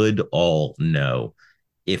we could all know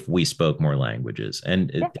if we spoke more languages.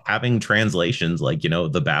 And having translations like, you know,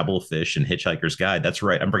 the Babel Fish and Hitchhiker's Guide. That's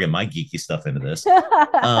right. I'm bringing my geeky stuff into this.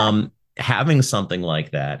 Having something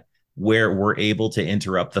like that, where we're able to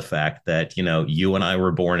interrupt the fact that, you know, you and I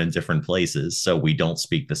were born in different places, so we don't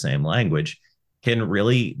speak the same language, can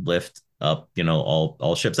really lift up, you know,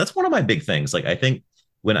 all ships. That's one of my big things. Like, I think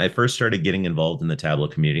when I first started getting involved in the Tableau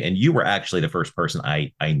community, and you were actually the first person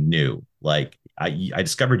I knew, like I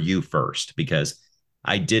discovered you first because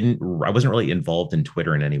I wasn't really involved in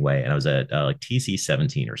Twitter in any way. And I was at like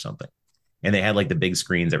TC17 or something. And they had like the big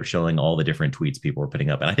screens that were showing all the different tweets people were putting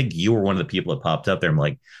up. And I think you were one of the people that popped up there. I'm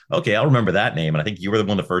like, okay, I'll remember that name. And I think you were one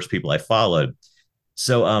of the first people I followed.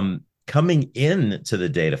 So coming in to the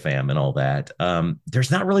data fam and all that, there's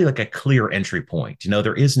not really like a clear entry point. You know,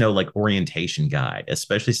 there is no like orientation guide,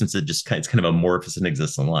 especially since it's kind of amorphous and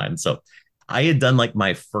exists online. So I had done like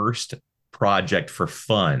my first project for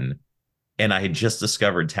fun. And I had just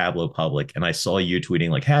discovered Tableau Public, and I saw you tweeting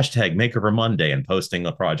like hashtag Makeover Monday and posting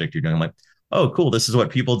the project you're doing. I'm like, oh, cool. This is what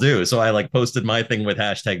people do. So I like posted my thing with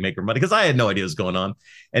hashtag Makeover Monday because I had no idea what was going on.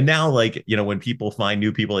 And now, like, you know, when people find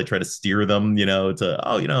new people, they try to steer them, you know, to,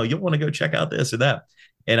 oh, you know, you'll want to go check out this or that.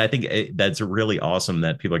 And I think that's really awesome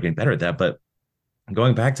that people are getting better at that. But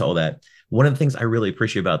going back to all that, one of the things I really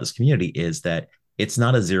appreciate about this community is that it's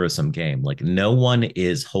not a zero-sum game. Like, no one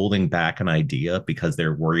is holding back an idea because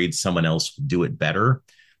they're worried someone else will do it better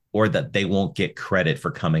or that they won't get credit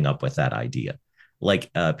for coming up with that idea.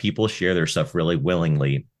 Like, people share their stuff really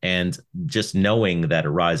willingly, and just knowing that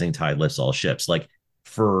a rising tide lifts all ships. Like,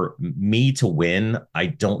 for me to win, I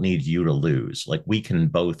don't need you to lose. Like, we can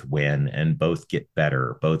both win and both get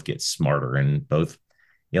better, both get smarter, and both,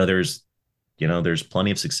 there's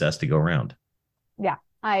plenty of success to go around. Yeah.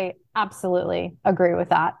 I absolutely agree with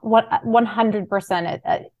that.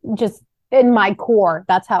 100%. Just in my core,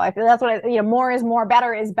 that's how I feel. That's what more is more,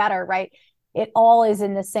 better is better, right? It all is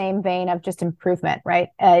in the same vein of just improvement, right?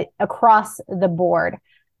 Across the board.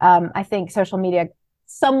 I think social media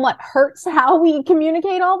somewhat hurts how we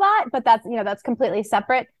communicate all that, but that's completely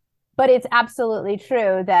separate. But it's absolutely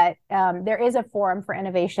true that there is a forum for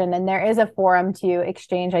innovation and there is a forum to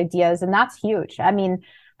exchange ideas, and that's huge. I mean,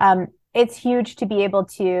 it's huge to be able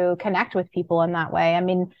to connect with people in that way. I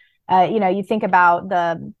mean, you think about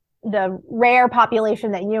the rare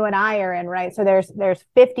population that you and I are in, right? So there's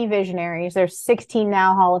 50 visionaries, there's 16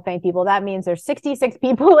 now Hall of Fame people. That means there's 66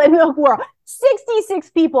 people in the world, 66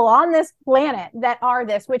 people on this planet that are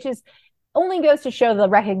this, which is only goes to show the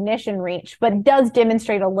recognition reach, but does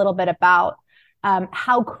demonstrate a little bit about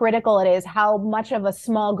how critical it is, how much of a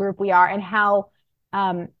small group we are, and how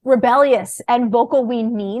rebellious and vocal we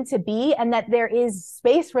need to be, and that there is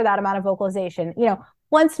space for that amount of vocalization.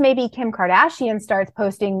 Once maybe Kim Kardashian starts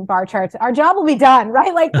posting bar charts, our job will be done,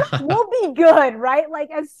 right? Like, we'll be good, right? Like,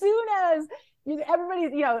 as soon as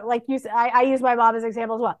everybody's, like you said, I use my mom as an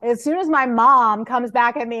example as well. As soon as my mom comes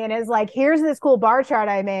back at me and is like, here's this cool bar chart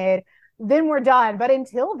I made, then we're done. But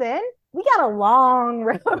until then, we got a long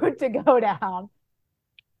road to go down.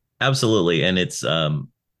 Absolutely. And it's,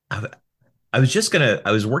 I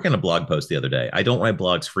was working on a blog post the other day. I don't write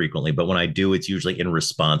blogs frequently, but when I do, it's usually in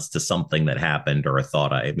response to something that happened or a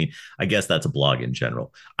thought. I guess that's a blog in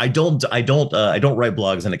general. I don't write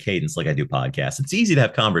blogs in a cadence like I do podcasts. It's easy to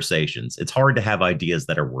have conversations. It's hard to have ideas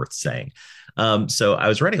that are worth saying. So I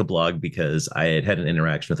was writing a blog because I had an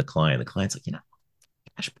interaction with a client. The client's like,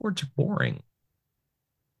 dashboards are boring.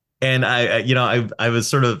 And I was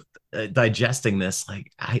sort of digesting this, like,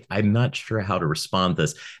 I'm not sure how to respond to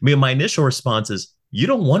this. I mean, my initial response is, you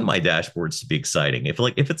don't want my dashboards to be exciting. If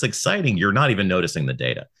it's exciting, you're not even noticing the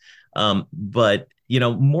data. But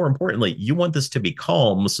more importantly, you want this to be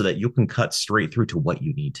calm so that you can cut straight through to what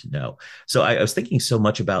you need to know. So I was thinking so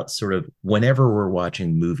much about sort of whenever we're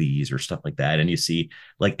watching movies or stuff like that, and you see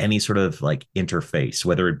like any sort of like interface,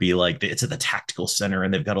 whether it be like it's at the tactical center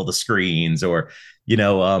and they've got all the screens, or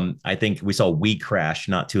I think we saw We Crash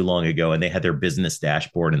not too long ago, and they had their business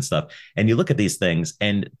dashboard and stuff. And you look at these things,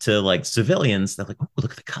 and to like civilians, they're like, "Oh,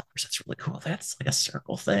 look at the colors. That's really cool. That's like a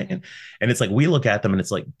circle thing." And it's like we look at them, and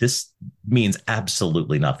it's like this means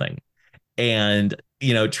absolutely nothing. And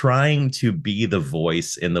trying to be the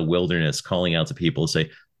voice in the wilderness, calling out to people, say,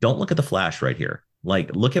 "Don't look at the flash right here.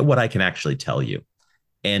 Like, look at what I can actually tell you."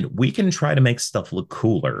 And we can try to make stuff look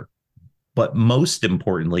cooler, but most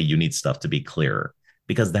importantly, you need stuff to be clearer,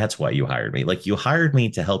 because that's why you hired me. Like, you hired me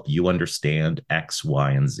to help you understand X,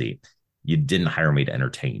 Y, and Z. You didn't hire me to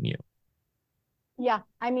entertain you. Yeah,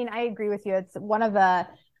 I mean, I agree with you. It's one of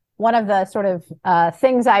the sort of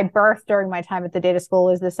things I birthed during my time at the data school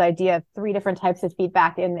is this idea of three different types of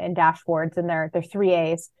feedback in dashboards, and they're three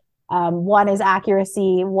A's. One is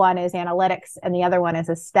accuracy, one is analytics, and the other one is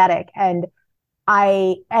aesthetic. And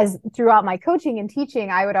as throughout my coaching and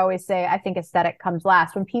teaching, I would always say, I think aesthetic comes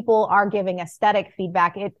last. When people are giving aesthetic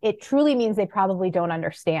feedback, it truly means they probably don't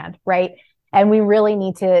understand, right? And we really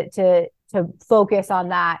need to focus on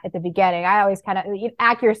that at the beginning. I always kind of,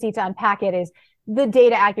 accuracy, to unpack it, is the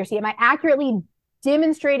data accuracy. Am I accurately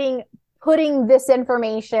demonstrating putting this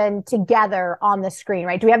information together on the screen,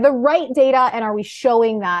 right? Do we have the right data, and are we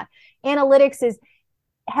showing that? Analytics is,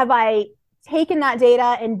 have I taken that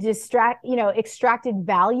data and extracted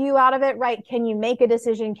value out of it, right? Can you make a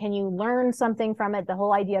decision? Can you learn something from it? The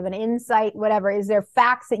whole idea of an insight, whatever. Is there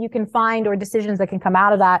facts that you can find or decisions that can come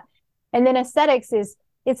out of that? And then aesthetics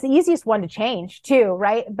it's the easiest one to change too,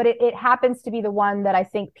 right? But it happens to be the one that I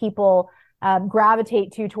think people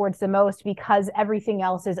gravitate towards the most, because everything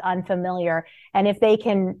else is unfamiliar. And if they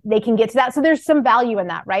can get to that, so there's some value in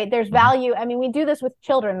that, right? There's value. I mean, we do this with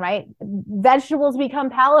children, right? Vegetables become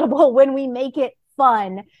palatable when we make it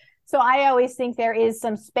fun. So I always think there is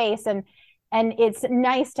some space, and it's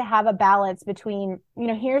nice to have a balance between,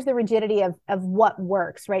 here's the rigidity of what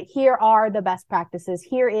works, right? Here are the best practices.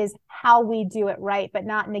 Here is how we do it right, but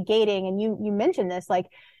not negating. And you mentioned this, like,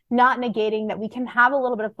 not negating that we can have a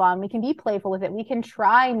little bit of fun. We can be playful with it. We can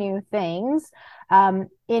try new things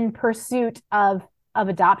in pursuit of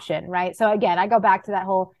adoption, right? So again, I go back to that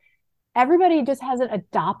whole, everybody just hasn't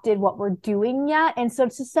adopted what we're doing yet. And so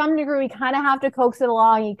to some degree, we kind of have to coax it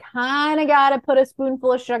along. You kind of got to put a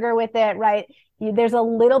spoonful of sugar with it, right? There's a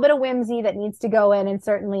little bit of whimsy that needs to go in, and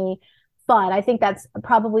certainly fun. I think that's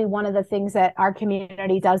probably one of the things that our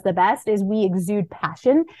community does the best, is we exude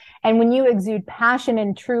passion. And when you exude passion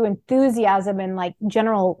and true enthusiasm and like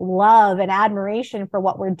general love and admiration for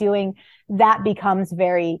what we're doing, that becomes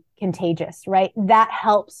very contagious, right? That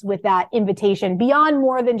helps with that invitation beyond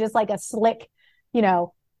more than just like a slick,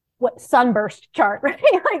 sunburst chart, right?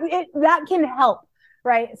 That can help,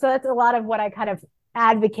 right? So that's a lot of what I kind of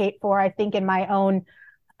advocate for, I think, in my own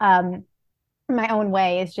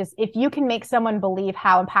way, is just, if you can make someone believe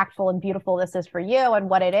how impactful and beautiful this is for you and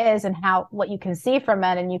what it is and what you can see from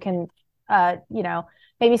it, and you can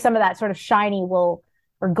maybe some of that sort of shiny or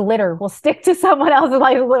glitter will stick to someone else, is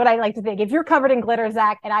like what I like to think. If you're covered in glitter,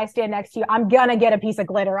 Zach, and I stand next to you, I'm gonna get a piece of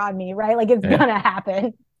glitter on me, right? Like, it's gonna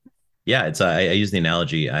happen. Yeah, it's I use the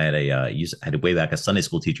analogy. I had way back, a Sunday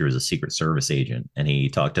school teacher was a Secret Service agent, and he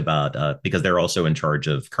talked about because they're also in charge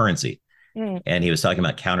of currency. And he was talking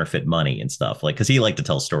about counterfeit money and stuff, like, because he liked to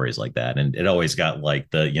tell stories like that, and it always got like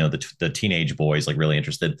the teenage boys like really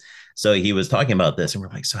interested. So he was talking about this, and we're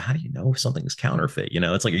like, so how do you know if something's counterfeit?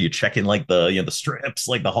 It's like, are you checking like the strips,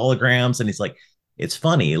 like the holograms? And he's like, it's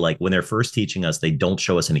funny, like when they're first teaching us, they don't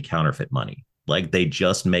show us any counterfeit money. Like, they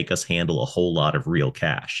just make us handle a whole lot of real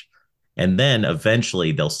cash, and then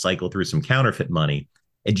eventually they'll cycle through some counterfeit money,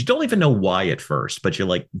 and you don't even know why at first, but you're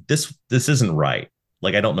like, this isn't right.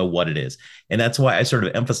 Like, I don't know what it is. And that's why I sort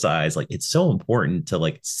of emphasize, like, it's so important to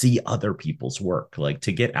like see other people's work, like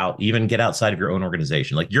to get outside of your own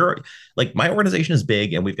organization. Like my organization is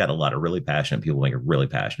big, and we've got a lot of really passionate people making really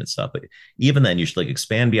passionate stuff. But even then, you should like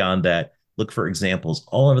expand beyond that, look for examples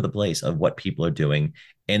all over the place of what people are doing,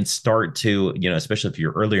 and start to, especially if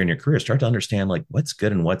you're earlier in your career, start to understand like what's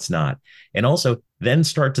good and what's not. And also then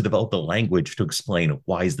start to develop the language to explain,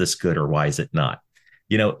 why is this good or why is it not?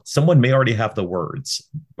 Someone may already have the words,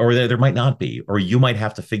 or there might not be, or you might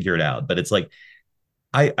have to figure it out. But it's like,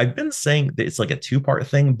 I've been saying that it's like a 2-part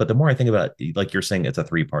thing, but the more I think about it, like you're saying, it's a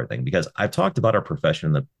 3-part thing, because I've talked about our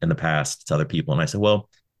profession in the past to other people. And I said, well,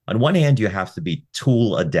 on one hand, you have to be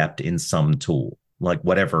tool adept in some tool, like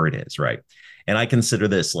whatever it is, right? And I consider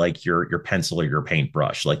this like your pencil or your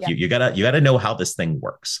paintbrush. Like Yeah. you gotta know how this thing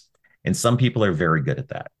works. And some people are very good at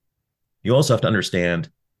that. You also have to understand,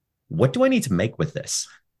 what do I need to make with this?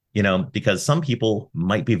 Because some people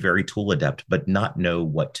might be very tool adept, but not know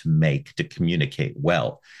what to make to communicate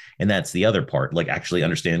well. And that's the other part, like actually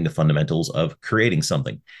understanding the fundamentals of creating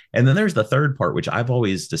something. And then there's the third part, which I've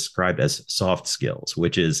always described as soft skills,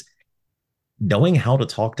 which is knowing how to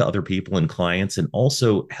talk to other people and clients and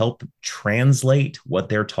also help translate what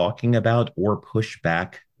they're talking about or push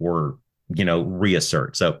back or,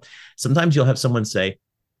 reassert. So sometimes you'll have someone say,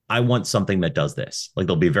 I want something that does this. Like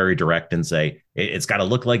they'll be very direct and say, it's got to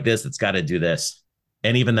look like this. It's got to do this.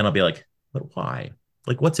 And even then I'll be like, but why?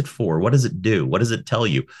 Like, what's it for? What does it do? What does it tell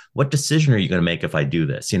you? What decision are you going to make if I do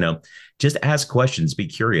this? Just ask questions, be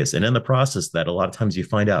curious. And in the process that a lot of times you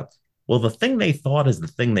find out, well, the thing they thought is the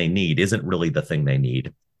thing they need isn't really the thing they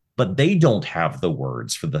need, but they don't have the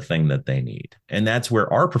words for the thing that they need. And that's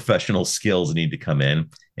where our professional skills need to come in.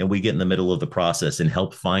 And we get in the middle of the process and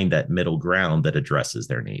help find that middle ground that addresses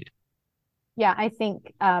their need. Yeah, I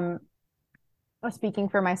think speaking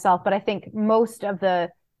for myself, but I think most of the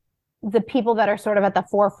people that are sort of at the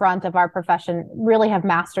forefront of our profession really have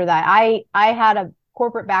mastered that. I had a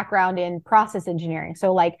corporate background in process engineering.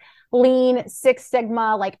 So like Lean, Six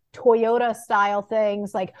Sigma, like Toyota style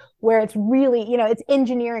things, like where it's really, it's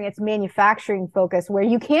engineering, it's manufacturing focus, where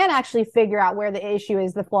you can actually figure out where the issue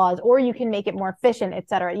is, the flaws, or you can make it more efficient, et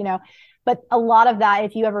cetera, But a lot of that,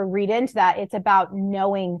 if you ever read into that, it's about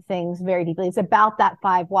knowing things very deeply. It's about that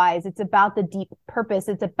 5 whys. It's about the deep purpose.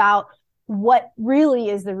 It's about what really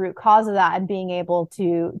is the root cause of that and being able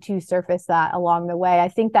to surface that along the way. I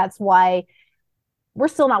think that's why we're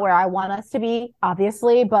still not where I want us to be,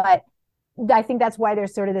 obviously, but I think that's why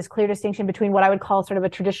there's sort of this clear distinction between what I would call sort of a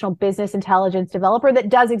traditional business intelligence developer that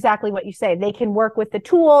does exactly what you say. They can work with the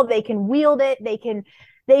tool, they can wield it, they can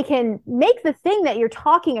make the thing that you're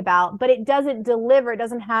talking about, but it doesn't deliver, it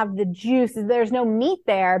doesn't have the juice. There's no meat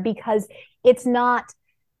there because it's not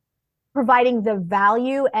providing the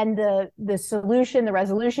value and the solution, the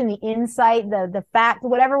resolution, the insight, the fact,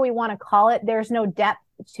 whatever we want to call it. There's no depth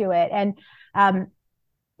to it. And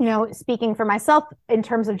speaking for myself in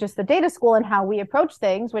terms of just the data school and how we approach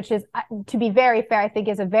things, which is, to be very fair, I think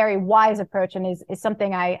is a very wise approach and is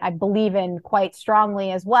something I believe in quite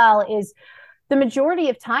strongly as well, is the majority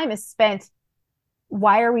of time is spent,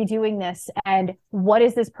 why are we doing this? And what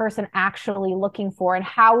is this person actually looking for? And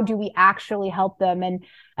how do we actually help them? And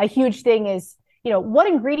a huge thing is, what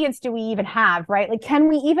ingredients do we even have, right? Like, can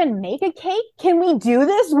we even make a cake? Can we do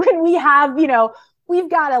this when we have, we've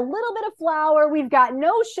got a little bit of flour, we've got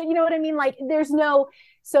no sugar, you know what I mean? Like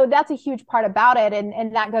so that's a huge part about it.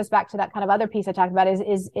 And that goes back to that kind of other piece I talked about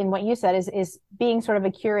is in what you said is being sort of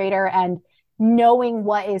a curator and knowing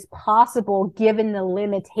what is possible given the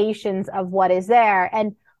limitations of what is there.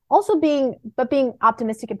 And also being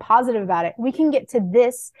optimistic and positive about it. We can get to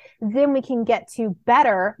this, then we can get to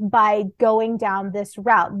better by going down this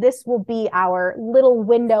route. This will be our little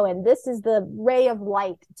window, and this is the ray of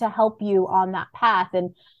light to help you on that path.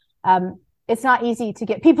 And it's not easy to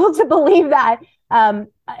get people to believe that.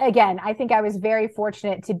 Again, I think I was very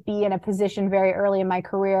fortunate to be in a position very early in my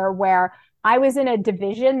career where I was in a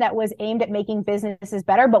division that was aimed at making businesses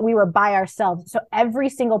better, but we were by ourselves. So every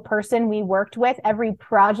single person we worked with, every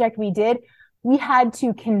project we did, we had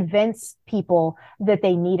to convince people that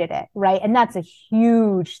they needed it, right? And that's a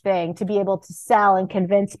huge thing, to be able to sell and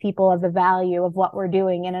convince people of the value of what we're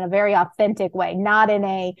doing in a very authentic way, not in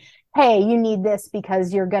a, hey, you need this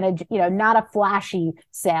because you're going to, not a flashy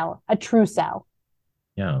sale, a true sell.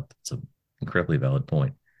 Yeah, that's an incredibly valid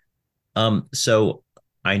point. So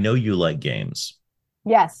I know you like games.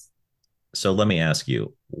 Yes. So let me ask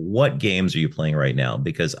you, what games are you playing right now?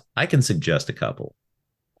 Because I can suggest a couple.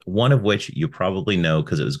 One of which you probably know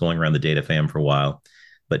because it was going around the data fam for a while,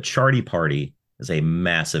 but Charty Party is a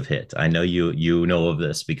massive hit. I know you know of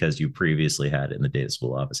this because you previously had it in the data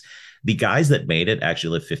school office. The guys that made it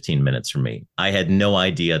actually live 15 minutes from me. I had no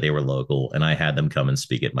idea they were local, and I had them come and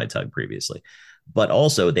speak at my tug previously. But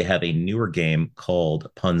also they have a newer game called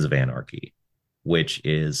Puns of Anarchy, which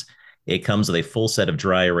is, it comes with a full set of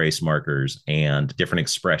dry erase markers and different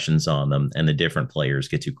expressions on them, and the different players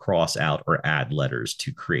get to cross out or add letters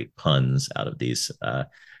to create puns out of these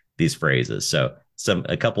phrases. So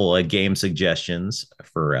a couple of game suggestions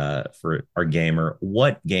for our gamer.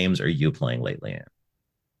 What games are you playing lately, Anne?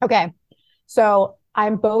 Okay, so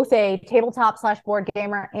I'm both a tabletop/board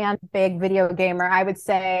gamer and big video gamer. I would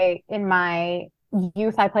say in my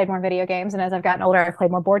youth I played more video games, and as I've gotten older I've played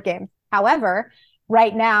more board games. However,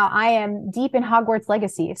 right now I am deep in Hogwarts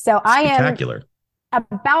Legacy. So I am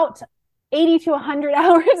about 80 to 100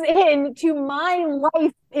 hours into my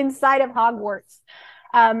life inside of Hogwarts.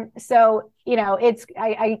 So, you know, it's,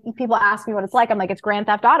 people ask me what it's like. I'm like, it's Grand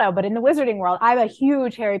Theft Auto, but in the wizarding world. I'm a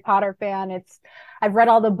huge Harry Potter fan. I've read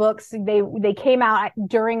all the books. They came out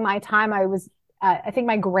during my time. I think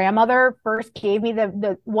my grandmother first gave me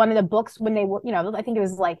the one of the books when they were, you know, I think it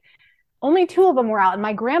was like only two of them were out, and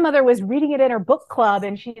my grandmother was reading it in her book club,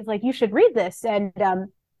 and she's like, you should read this. And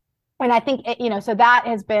I think, you know, so that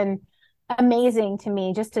has been amazing to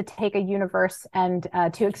me, just to take a universe and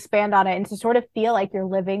to expand on it and to sort of feel like you're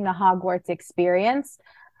living the Hogwarts experience.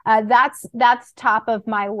 That's top of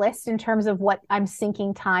my list in terms of what I'm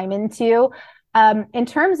sinking time into. In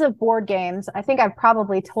terms of board games, I think I've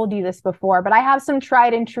probably told you this before, but I have some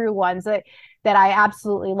tried and true ones that I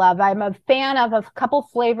absolutely love. I'm a fan of a couple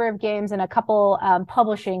flavor of games and a couple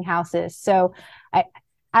publishing houses. So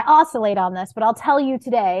I oscillate on this, but I'll tell you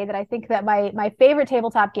today that I think that my favorite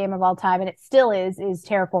tabletop game of all time, and it still is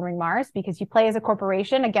Terraforming Mars, because you play as a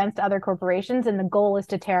corporation against other corporations, and the goal is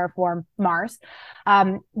to terraform Mars.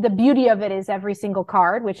 The beauty of it is every single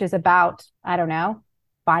card, which is about, I don't know,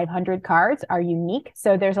 500 cards, are unique.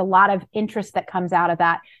 So there's a lot of interest that comes out of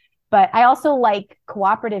that. But I also like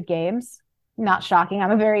cooperative games. Not shocking.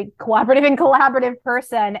 I'm a very cooperative and collaborative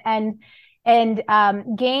person. And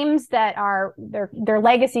games that are they're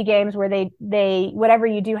legacy games where they whatever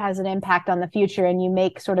you do has an impact on the future, and you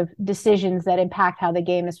make sort of decisions that impact how the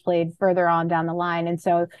game is played further on down the line. And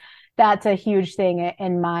so that's a huge thing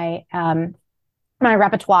in my my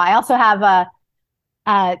repertoire. I also have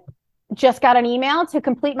just got an email to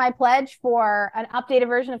complete my pledge for an updated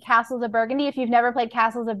version of Castles of Burgundy. If you've never played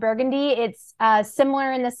Castles of Burgundy, it's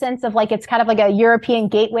similar in the sense of like, it's kind of like a European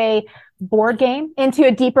gateway board game into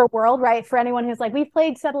a deeper world, right? For anyone who's like, we've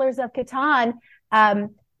played Settlers of Catan.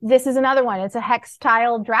 This is another one. It's a hex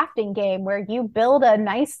tile drafting game where you build a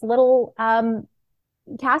nice little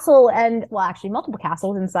castle, and well, actually multiple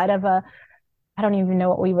castles inside of I don't even know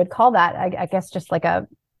what we would call that. I guess just like I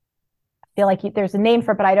feel like there's a name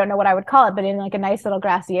for it, but I don't know what I would call it, but in like a nice little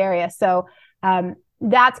grassy area. So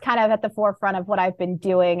that's kind of at the forefront of what I've been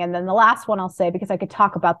doing. And then the last one I'll say, because I could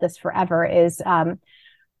talk about this forever, is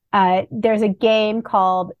there's a game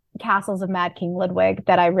called Castles of Mad King Ludwig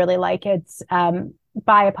that I really like. It's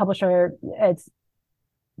by a publisher. It's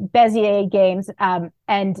Bezier Games.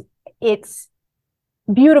 And it's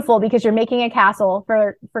beautiful because you're making a castle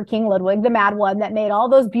for King Ludwig, the mad one that made all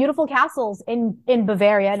those beautiful castles in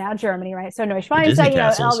Bavaria, now Germany, right? So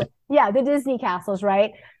Neuschwanstein, the Disney castles,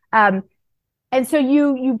 right? And so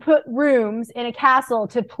you put rooms in a castle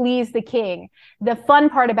to please the king. The fun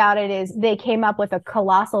part about it is they came up with a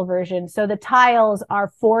colossal version. So the tiles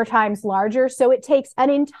are 4 times larger. So it takes an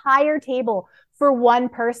entire table for one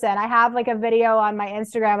person. I have like a video on my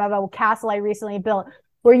Instagram of a castle I recently built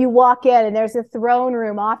where you walk in and there's a throne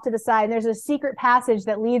room off to the side, and there's a secret passage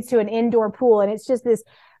that leads to an indoor pool. And it's just this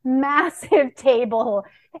massive table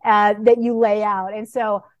that you lay out. And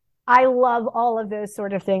so I love all of those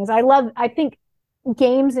sort of things. I think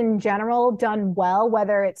games in general done well,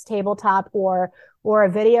 whether it's tabletop or a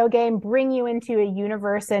video game, bring you into a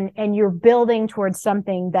universe and you're building towards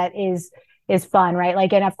something that is fun, right?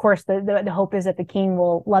 Like, and of course the hope is that the king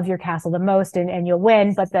will love your castle the most and you'll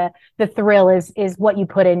win, but the thrill is what you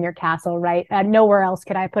put in your castle, right? Nowhere else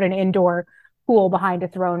can I put an indoor pool behind a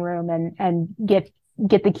throne room and get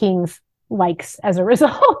the king's likes as a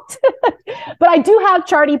result. But I do have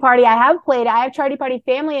Charty Party. I have Charty Party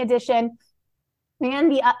Family Edition.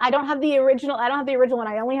 And I don't have the original one.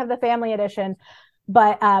 I only have the Family Edition.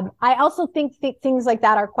 But I also think things like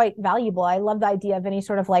that are quite valuable. I love the idea of any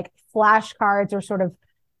sort of like flashcards or sort of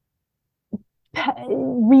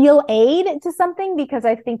real aid to something, because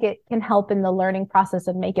I think it can help in the learning process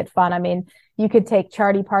and make it fun. I mean, you could take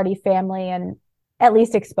Charty Party Family and at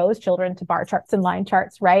least expose children to bar charts and line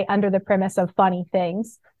charts, right? Under the premise of funny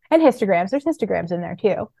things and histograms. There's histograms in there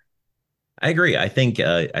too. I agree. I think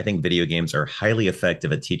video games are highly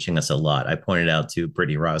effective at teaching us a lot. I pointed out to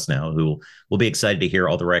Brittany Ross now, who will be excited to hear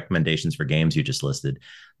all the recommendations for games you just listed.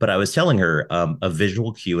 But I was telling her a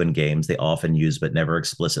visual cue in games they often use but never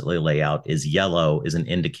explicitly lay out is yellow is an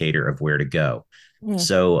indicator of where to go.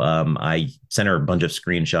 So I sent her a bunch of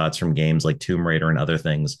screenshots from games like Tomb Raider and other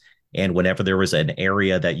things. And whenever there was an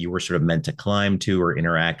area that you were sort of meant to climb to or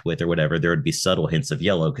interact with or whatever, there would be subtle hints of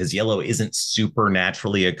yellow, because yellow isn't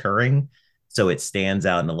supernaturally occurring. So it stands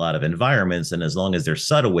out in a lot of environments. And as long as they're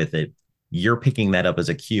subtle with it, you're picking that up as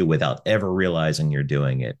a cue without ever realizing you're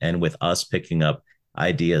doing it. And with us picking up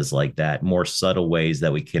ideas like that, more subtle ways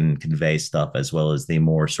that we can convey stuff, as well as the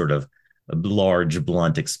more sort of large,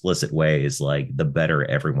 blunt, explicit ways, like the better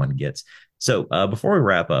everyone gets. So before we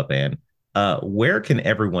wrap up, Anne, Where can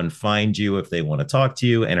everyone find you if they want to talk to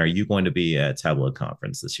you? And are you going to be at Tableau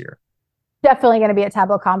Conference this year? Definitely going to be at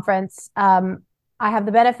Tableau Conference. I have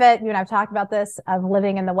the benefit, you and I've talked about this, of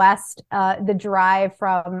living in the West. The drive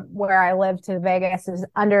from where I live to Vegas is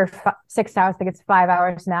under 6 hours. I think it's 5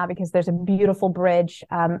 hours now because there's a beautiful bridge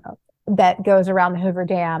that goes around the Hoover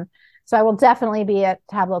Dam. So I will definitely be at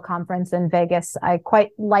Tableau Conference in Vegas. I quite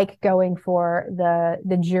like going for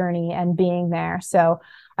the journey and being there. So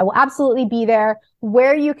I will absolutely be there.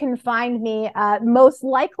 Where you can find me most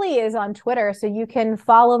likely is on Twitter. So you can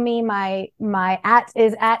follow me. My at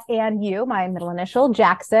is at @AnU, my middle initial,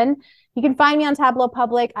 Jackson. You can find me on Tableau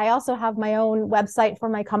Public. I also have my own website for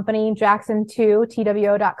my company,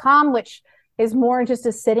 jackson2two.com, which is more just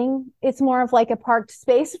a sitting. It's more of like a parked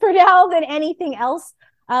space for now than anything else.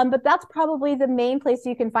 But that's probably the main place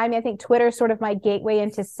you can find me. I think Twitter is sort of my gateway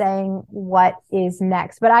into saying what is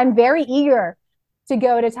next. But I'm very eager to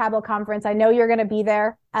go to Tableau Conference. I know you're going to be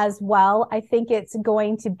there as well. I think it's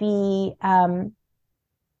going to be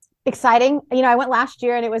exciting. You know, I went last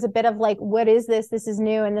year and it was a bit of like, what is this? This is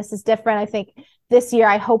new and this is different. I think this year,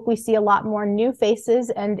 I hope we see a lot more new faces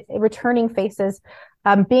and returning faces.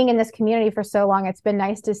 Being in this community for so long, it's been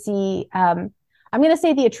nice to see I'm going to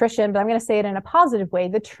say the attrition, but I'm going to say it in a positive way,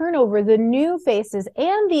 the turnover, the new faces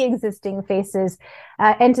and the existing faces,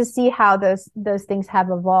 and to see how those things have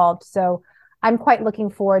evolved. So I'm quite looking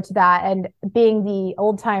forward to that. And being the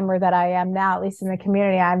old timer that I am now, at least in the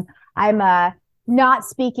community, I'm not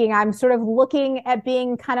speaking. I'm sort of looking at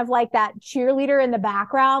being kind of like that cheerleader in the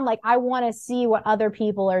background. Like I want to see what other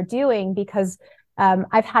people are doing because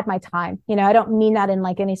I've had my time. You know, I don't mean that in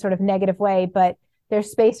like any sort of negative way, but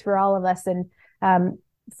there's space for all of us. And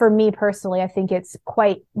for me personally, I think it's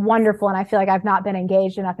quite wonderful. And I feel like I've not been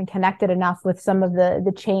engaged enough and connected enough with some of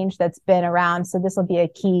the change that's been around. So this will be a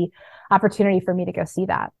key opportunity for me to go see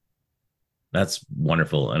that. That's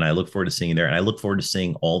wonderful. And I look forward to seeing you there. And I look forward to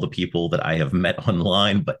seeing all the people that I have met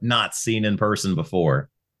online, but not seen in person before.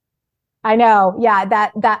 I know. Yeah.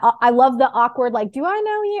 That I love the awkward, like, do I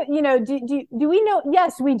know you? You know, do we know?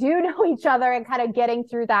 Yes, we do know each other, and kind of getting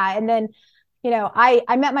through that. And then, you know, I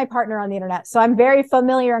met my partner on the internet, so I'm very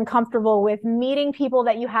familiar and comfortable with meeting people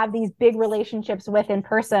that you have these big relationships with in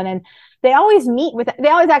person. And they always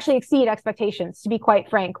actually exceed expectations, to be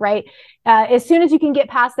quite frank, right? As soon as you can get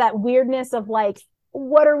past that weirdness of like,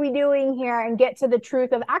 what are we doing here, and get to the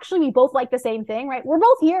truth of actually, we both like the same thing, right? We're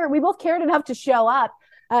both here. We both cared enough to show up.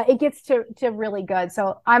 It gets to really good.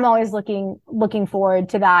 So I'm always looking forward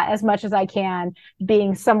to that as much as I can,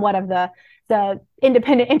 being somewhat of the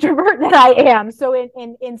independent introvert that I am. So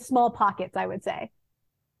in small pockets, I would say.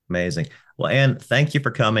 Amazing. Well, Anne, thank you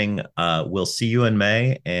for coming. We'll see you in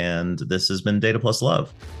May. And this has been Data Plus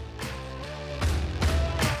Love.